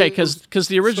 There's a because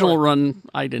the original run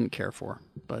I didn't care for,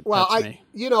 but that's me.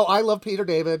 I love Peter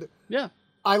David. Yeah.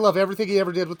 I love everything he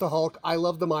ever did with the Hulk. I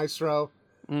love The Maestro.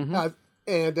 Mm-hmm.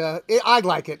 I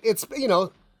like it. It's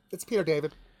it's Peter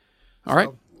David. All right.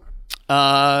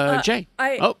 Jay.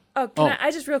 I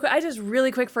just real quick? I just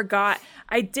really quick forgot.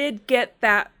 I did get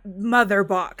that mother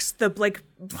box. The box,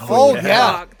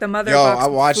 the mother box. I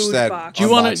watched that. Box. Do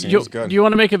you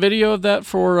want to make a video of that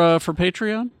for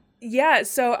Patreon? Yeah,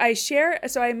 so I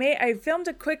filmed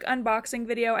a quick unboxing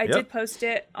video. I did post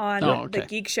it on the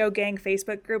Geek Show Gang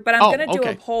Facebook group, but I'm going to do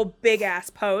a whole big ass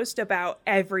post about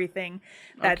everything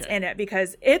that's in it,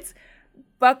 because it's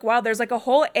buck wild. There's like a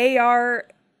whole AR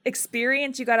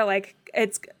experience. You got to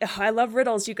I love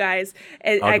riddles, you guys.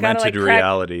 Augmented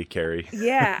reality, Carrie.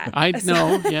 Yeah. I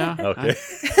know, yeah. Okay.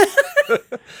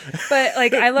 But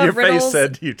I love Your riddles. face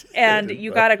said you did, and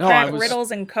you got to crack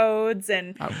riddles and codes,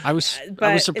 and I was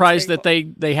surprised that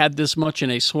they had this much in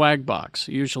a swag box.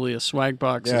 Usually a swag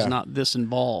box is not this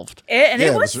involved.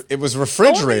 It was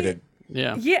refrigerated.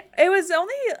 Yeah, it was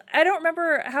only, I don't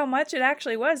remember how much it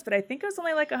actually was, but I think it was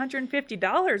only like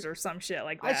 $150 or some shit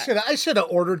like that. I should have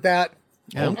ordered that.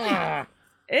 Yeah.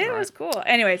 It was cool.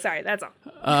 Anyway, sorry, that's all.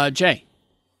 Jay.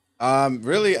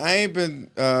 Really, I ain't been.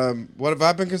 What have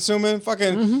I been consuming?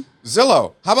 Fucking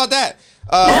Zillow. How about that?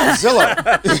 Zillow.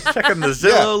 Checking the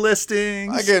Zillow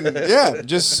listings. I can,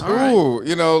 just that's are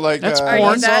you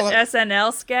that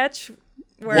SNL sketch?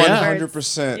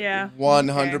 100%. Yeah.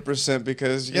 100%,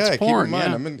 because it's keep porn, in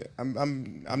mind,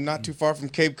 I'm not too far from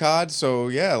Cape Cod, so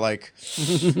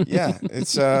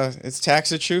it's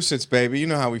Taxachusetts, baby. You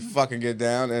know how we fucking get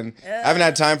down, and I haven't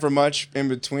had time for much in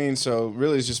between, so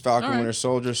really it's just Falcon Winter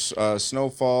Soldier,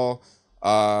 Snowfall,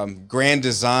 Grand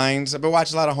Designs. I've been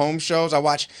watching a lot of home shows.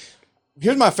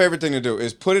 Here's my favorite thing to do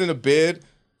is put in a bid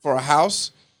for a house,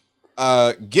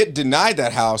 get denied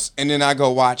that house, and then I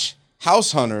go watch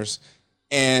House Hunters,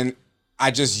 and I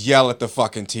just yell at the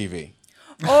fucking TV.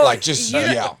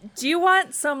 Yell. Do you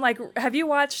want some, have you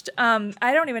watched, I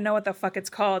don't even know what the fuck it's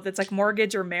called. It's like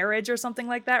Mortgage or Marriage or something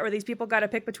like that, where these people got to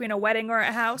pick between a wedding or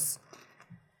a house?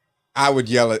 I would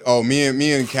yell at,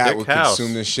 me and Kat would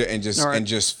consume this shit and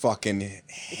just fucking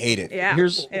hate it. Yeah.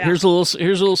 Here's a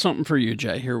little something for you,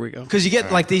 Jay. Here we go. Because you get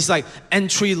these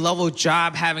entry level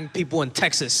job having people in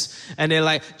Texas, and they're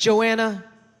like, Joanna,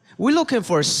 we're looking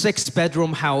for a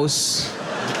 6-bedroom house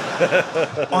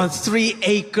on 3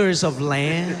 acres of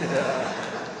land,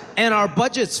 and our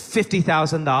budget's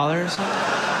 $50,000.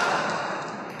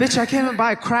 Bitch, I can't even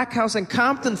buy a crack house in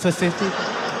Compton for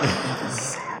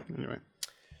 $50,000. Anyway,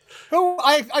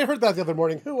 I heard that the other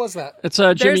morning. Who was that? it's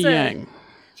Jimmy Yang.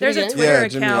 There's a Twitter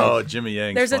account. Oh, Jimmy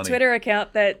Yang. There's a Twitter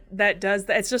account that does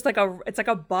that. It's just like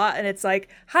a bot, and it's like,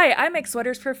 "Hi, I make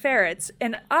sweaters for ferrets,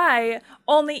 and I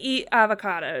only eat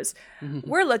avocados.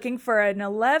 We're looking for an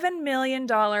 $11 million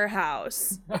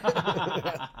house."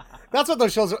 That's what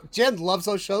those shows are. Jen loves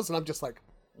those shows, and I'm just like,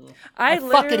 I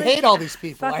fucking hate all these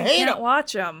people. I hate can't them.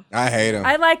 watch them. I hate them.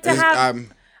 I like to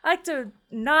I like to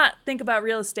not think about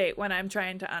real estate when I'm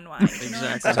trying to unwind.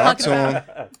 Exactly. Talk to him.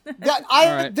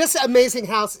 This amazing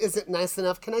house isn't nice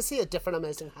enough. Can I see a different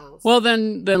amazing house? Well,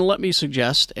 then let me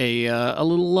suggest a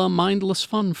little mindless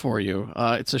fun for you.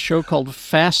 It's a show called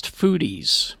Fast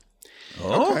Foodies.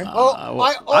 Okay.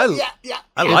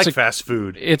 I like fast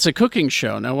food. It's a cooking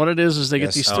show. Now, what it is they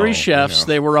get these 3 chefs.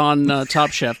 They were on Top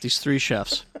Chef, these 3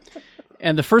 chefs.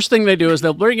 And the first thing they do is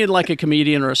they'll bring in a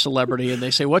comedian or a celebrity, and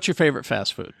they say, "What's your favorite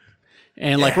fast food?"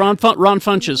 And Ron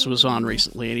Funches was on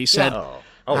recently, and he said,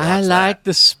 "I like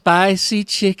the spicy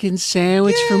chicken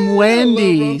sandwich from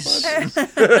Wendy's."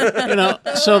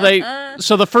 So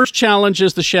the first challenge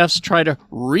is the chefs try to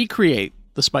recreate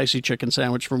the spicy chicken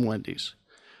sandwich from Wendy's.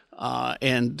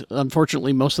 And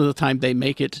unfortunately, most of the time they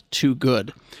make it too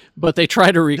good, but they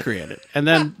try to recreate it. And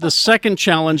then the second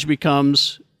challenge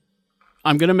becomes,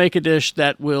 I'm going to make a dish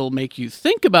that will make you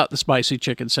think about the spicy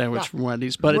chicken sandwich from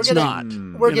Wendy's, but it's not.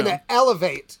 We're going to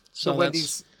elevate the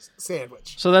Wendy's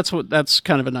sandwich. So that's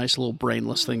kind of a nice little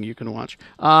brainless thing you can watch.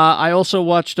 I also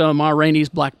watched Ma Rainey's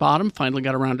Black Bottom. Finally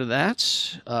got around to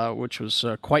that, which was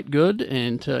quite good,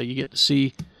 and you get to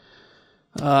see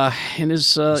in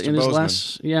his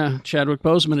last Chadwick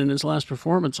Boseman in his last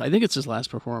performance. I think it's his last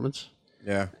performance.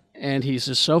 Yeah, and he's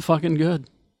just so fucking good.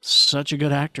 Such a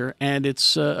good actor, and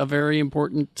it's a very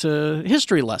important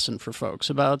history lesson for folks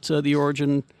about the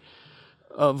origin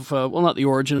of well, not the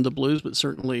origin of the blues, but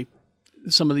certainly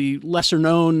some of the lesser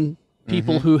known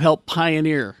people who helped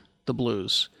pioneer the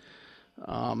blues.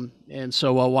 And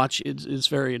so I'll watch. It's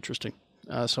very interesting.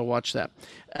 So watch that.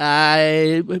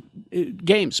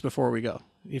 Games before we go,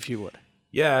 if you would.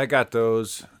 Yeah, I got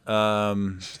those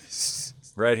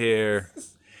right here.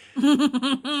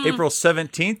 April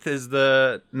 17th is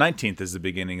the 19th is the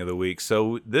beginning of the week.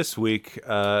 So this week,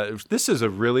 this is a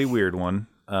really weird one.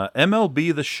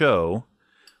 MLB The Show,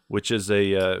 which is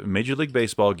a Major League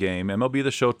Baseball game, MLB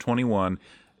The Show 21.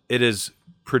 It is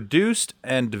produced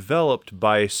and developed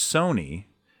by Sony,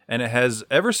 and it has,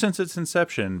 ever since its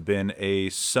inception, been a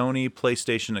Sony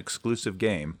PlayStation exclusive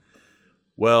game.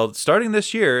 Well, starting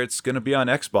this year, it's going to be on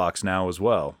Xbox now as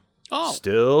well. Oh.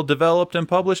 Still developed and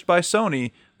published by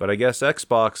Sony, but I guess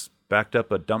Xbox backed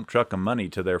up a dump truck of money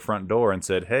to their front door and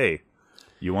said, hey,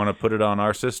 you want to put it on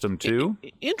our system too?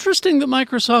 Interesting that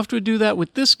Microsoft would do that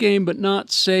with this game, but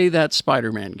not, say, that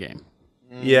Spider-Man game.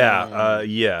 Yeah.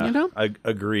 You know? I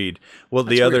agreed. Well,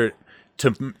 That's the other,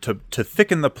 weird. to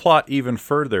thicken the plot even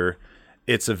further,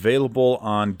 it's available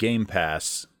on Game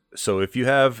Pass. So if you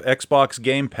have Xbox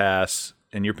Game Pass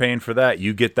and you're paying for that,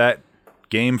 you get that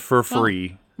game for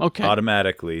free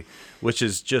automatically, which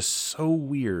is just so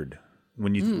weird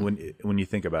when you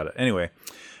think about it. Anyway,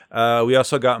 we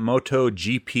also got Moto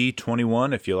GP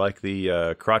 21 if you like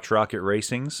the crotch rocket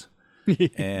racings.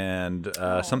 And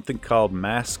something called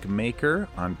Mask Maker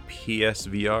on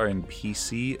PSVR and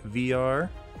PC VR.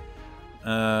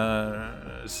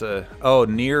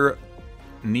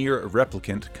 Nier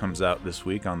Replicant comes out this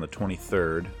week on the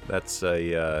 23rd. That's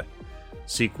a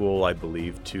sequel, I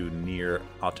believe, to Nier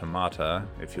Automata,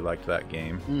 if you liked that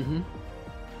game.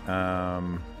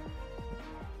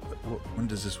 When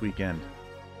does this week end?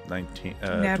 19.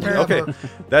 Never. Okay,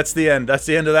 that's the end. That's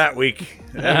the end of that week.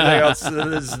 Everything else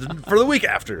is for the week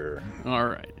after. All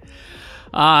right.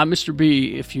 Mr.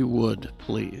 B, if you would,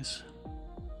 please.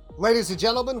 Ladies and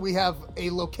gentlemen, we have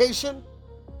a location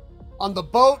on the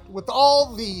boat with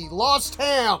all the lost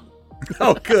ham.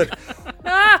 Oh, good.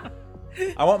 I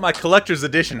want my collector's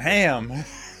edition ham.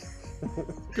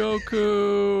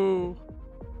 Goku.